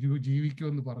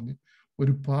ജീവിക്കുമെന്ന് പറഞ്ഞ്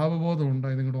ഒരു പാപബോധം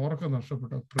ഉണ്ടായി നിങ്ങളുടെ ഉറക്കം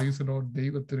നഷ്ടപ്പെട്ട, പ്രൈസ് ലോർഡ്,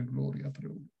 ദൈവത്തിന് ഗ്ലോറി. അത്രേ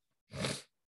ഉള്ളൂ.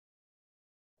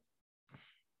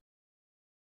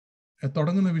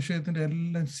 തുടങ്ങുന്ന വിഷയത്തിന്റെ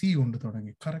എല്ലാം സി കൊണ്ട്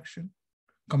തുടങ്ങി, കറക്ഷൻ,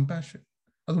 കമ്പാഷൻ.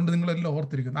 അതുകൊണ്ട് നിങ്ങളെല്ലാം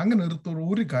ഓർത്തിരിക്കുന്നു. അങ്ങനെ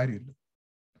ഒരു കാര്യമില്ല.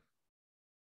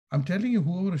 I'm telling you,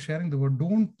 whoever is sharing the word,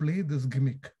 don't play this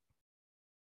gimmick.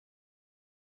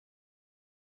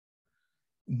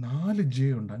 4 J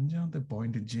ഉണ്ട്, 5ാമത്തെ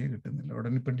പോയിന്റ് J കിട്ടുന്നില്ല.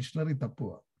 ഉടനെ ഇപ്പൊ ഡിക്ഷണറി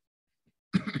തപ്പുക.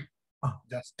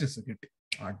 ജസ്റ്റിസ് കിട്ടി,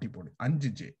 അടിപൊളി.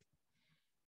 5 J,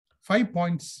 5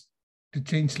 points to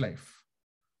change life.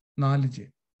 4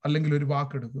 J. അല്ലെങ്കിൽ ഒരു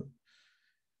വാക്കെടുക്കുക.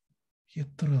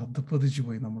 എത്ര അധപ്പതിച്ചു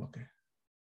പോയി നമ്മളൊക്കെ.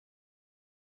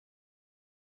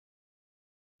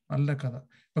 നല്ല കഥ.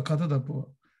 ഇപ്പൊ കഥ തപ്പുക.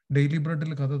 ഡെയിലി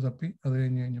ബ്രെഡിൽ കഥ തപ്പി, അത്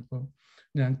കഴിഞ്ഞപ്പോൾ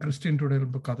ഞാൻ ക്രിസ്ത്യൻ ടുഡേയിൽ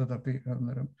കഥ തപ്പി.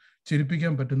 അന്നേരം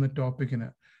ചിരിപ്പിക്കാൻ പറ്റുന്ന ടോപ്പിക്കിന്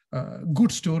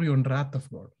good story on റാത്ത് of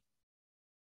God.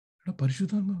 എടാ,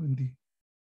 പരിശുദ്ധാത്മാവ് എന്തി?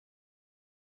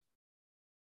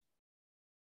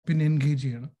 പിന്നെ എൻഗേജ്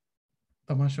ചെയ്യണം,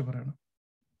 തമാശ പറയണം.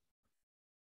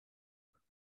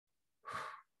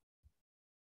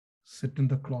 Sit in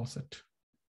the closet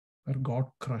where God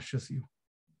crushes you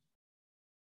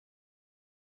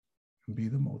and be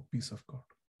the mouthpiece of God.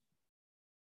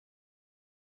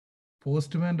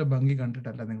 പോസ്റ്റ്മാന്റെ ഭംഗി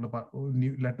കണ്ടിട്ടല്ല നിങ്ങൾ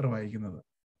ലെറ്റർ വായിക്കുന്നത്,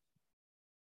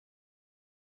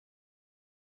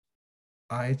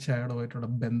 അയച്ചയാളുമായിട്ടുള്ള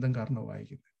ബന്ധം കാരണം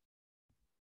വായിക്കുന്നത്.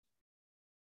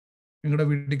 നിങ്ങളുടെ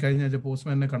വീട്ടിൽ കഴിഞ്ഞ ആഴ്ച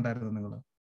പോസ്റ്റ്മാനെ കണ്ടായിരുന്നു? നിങ്ങൾ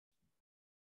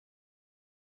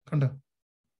കണ്ടോ?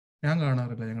 ഞാൻ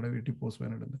കാണാറില്ല ഞങ്ങളുടെ വീട്ടിൽ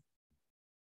പോസ്റ്റ്മാൻ ഇടുന്നത്.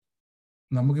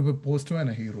 നമുക്കിപ്പോ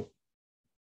പോസ്റ്റ്മാനാ ഹീറോ.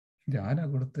 ഞാനാ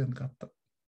കൊടുത്ത കത്ത്.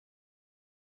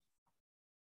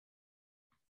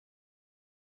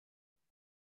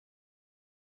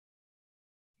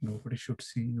 Nobody should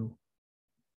see you.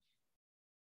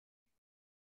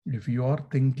 If you are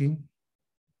thinking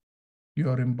you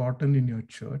are important in your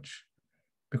church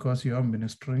because you are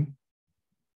ministering,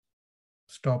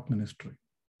 stop ministering.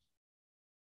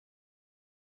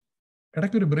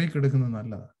 ഇടയ്ക്കൊരു ബ്രേക്ക് എടുക്കുന്നത്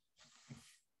നല്ലതാണ്.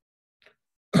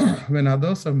 When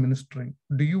others are ministering,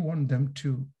 do you want them to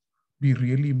be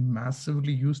really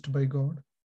massively used by God?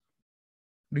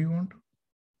 Do you want?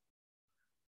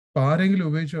 ആരെങ്കിലും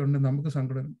ഉപയോഗിച്ചുകൊണ്ട് നമുക്ക്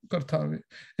സങ്കടം. കർത്താവേ,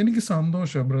 എനിക്ക്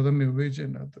സന്തോഷം ബ്രദറിനെ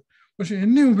ഉപയോഗിച്ചതിൻ്റെ അകത്ത്, പക്ഷെ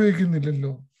എന്നെ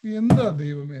ഉപയോഗിക്കുന്നില്ലല്ലോ, എന്താ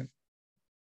ദൈവമേ,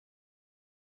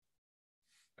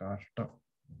 കഷ്ടം.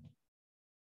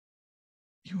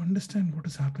 You understand what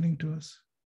is happening to us?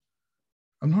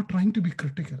 I'm not trying to be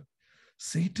critical.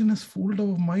 Satan has fooled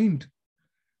our mind.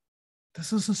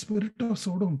 This is the spirit of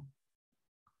Sodom.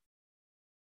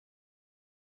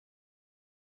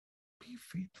 Be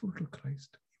faithful to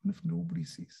Christ, even if nobody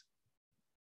sees.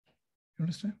 You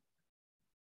understand?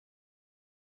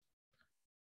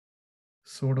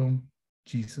 Sodom,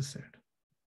 Jesus said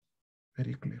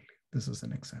very clearly, this is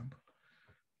an example.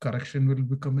 Correction will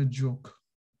become a joke.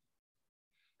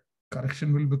 Correction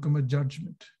will become a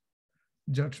judgment.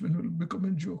 Judgment will become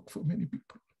a joke for many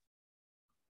people.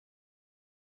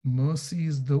 Mercy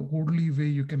is the only way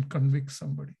you can convict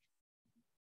somebody.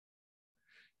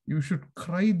 You should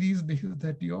cry these days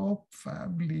that your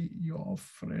family, your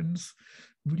friends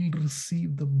will receive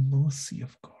the mercy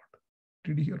of God.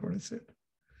 Did you hear what I said?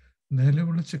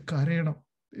 നിലവിളിച്ച് കരയണം.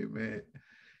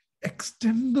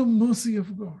 Extend the mercy of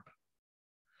God.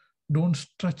 Don't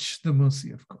stretch the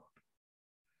mercy of God.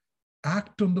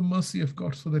 Act on the mercy of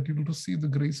God so that you will receive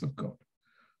the grace of God.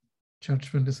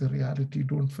 Judgment is a reality.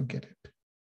 Don't forget it.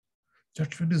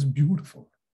 Judgment is beautiful.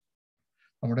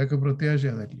 നമ്മുടെയൊക്കെ പ്രത്യാശ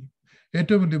അതല്ലേ?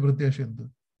 ഏറ്റവും വലിയ പ്രത്യാശ എന്ത്?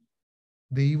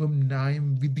 ദൈവം ന്യായം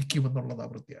വിധിക്കുമെന്നുള്ളതാ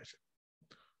പ്രത്യാശ.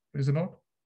 Praise the Lord.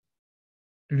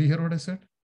 Did you hear what I said?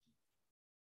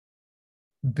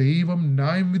 ദൈവം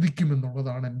ന്യായം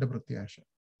വിധിക്കുമെന്നുള്ളതാണ് എൻ്റെ പ്രത്യാശ.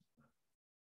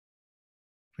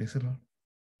 Praise the Lord.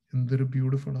 എന്തൊരു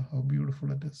beautiful, how beautiful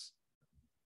it is.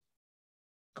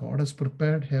 God has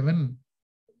prepared heaven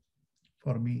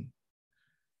for me,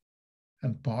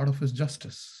 and part of his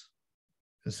justice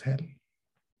is hell.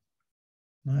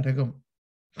 Naragam.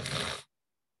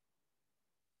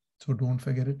 So don't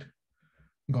forget it.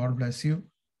 God bless you.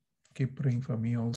 Keep praying for me also.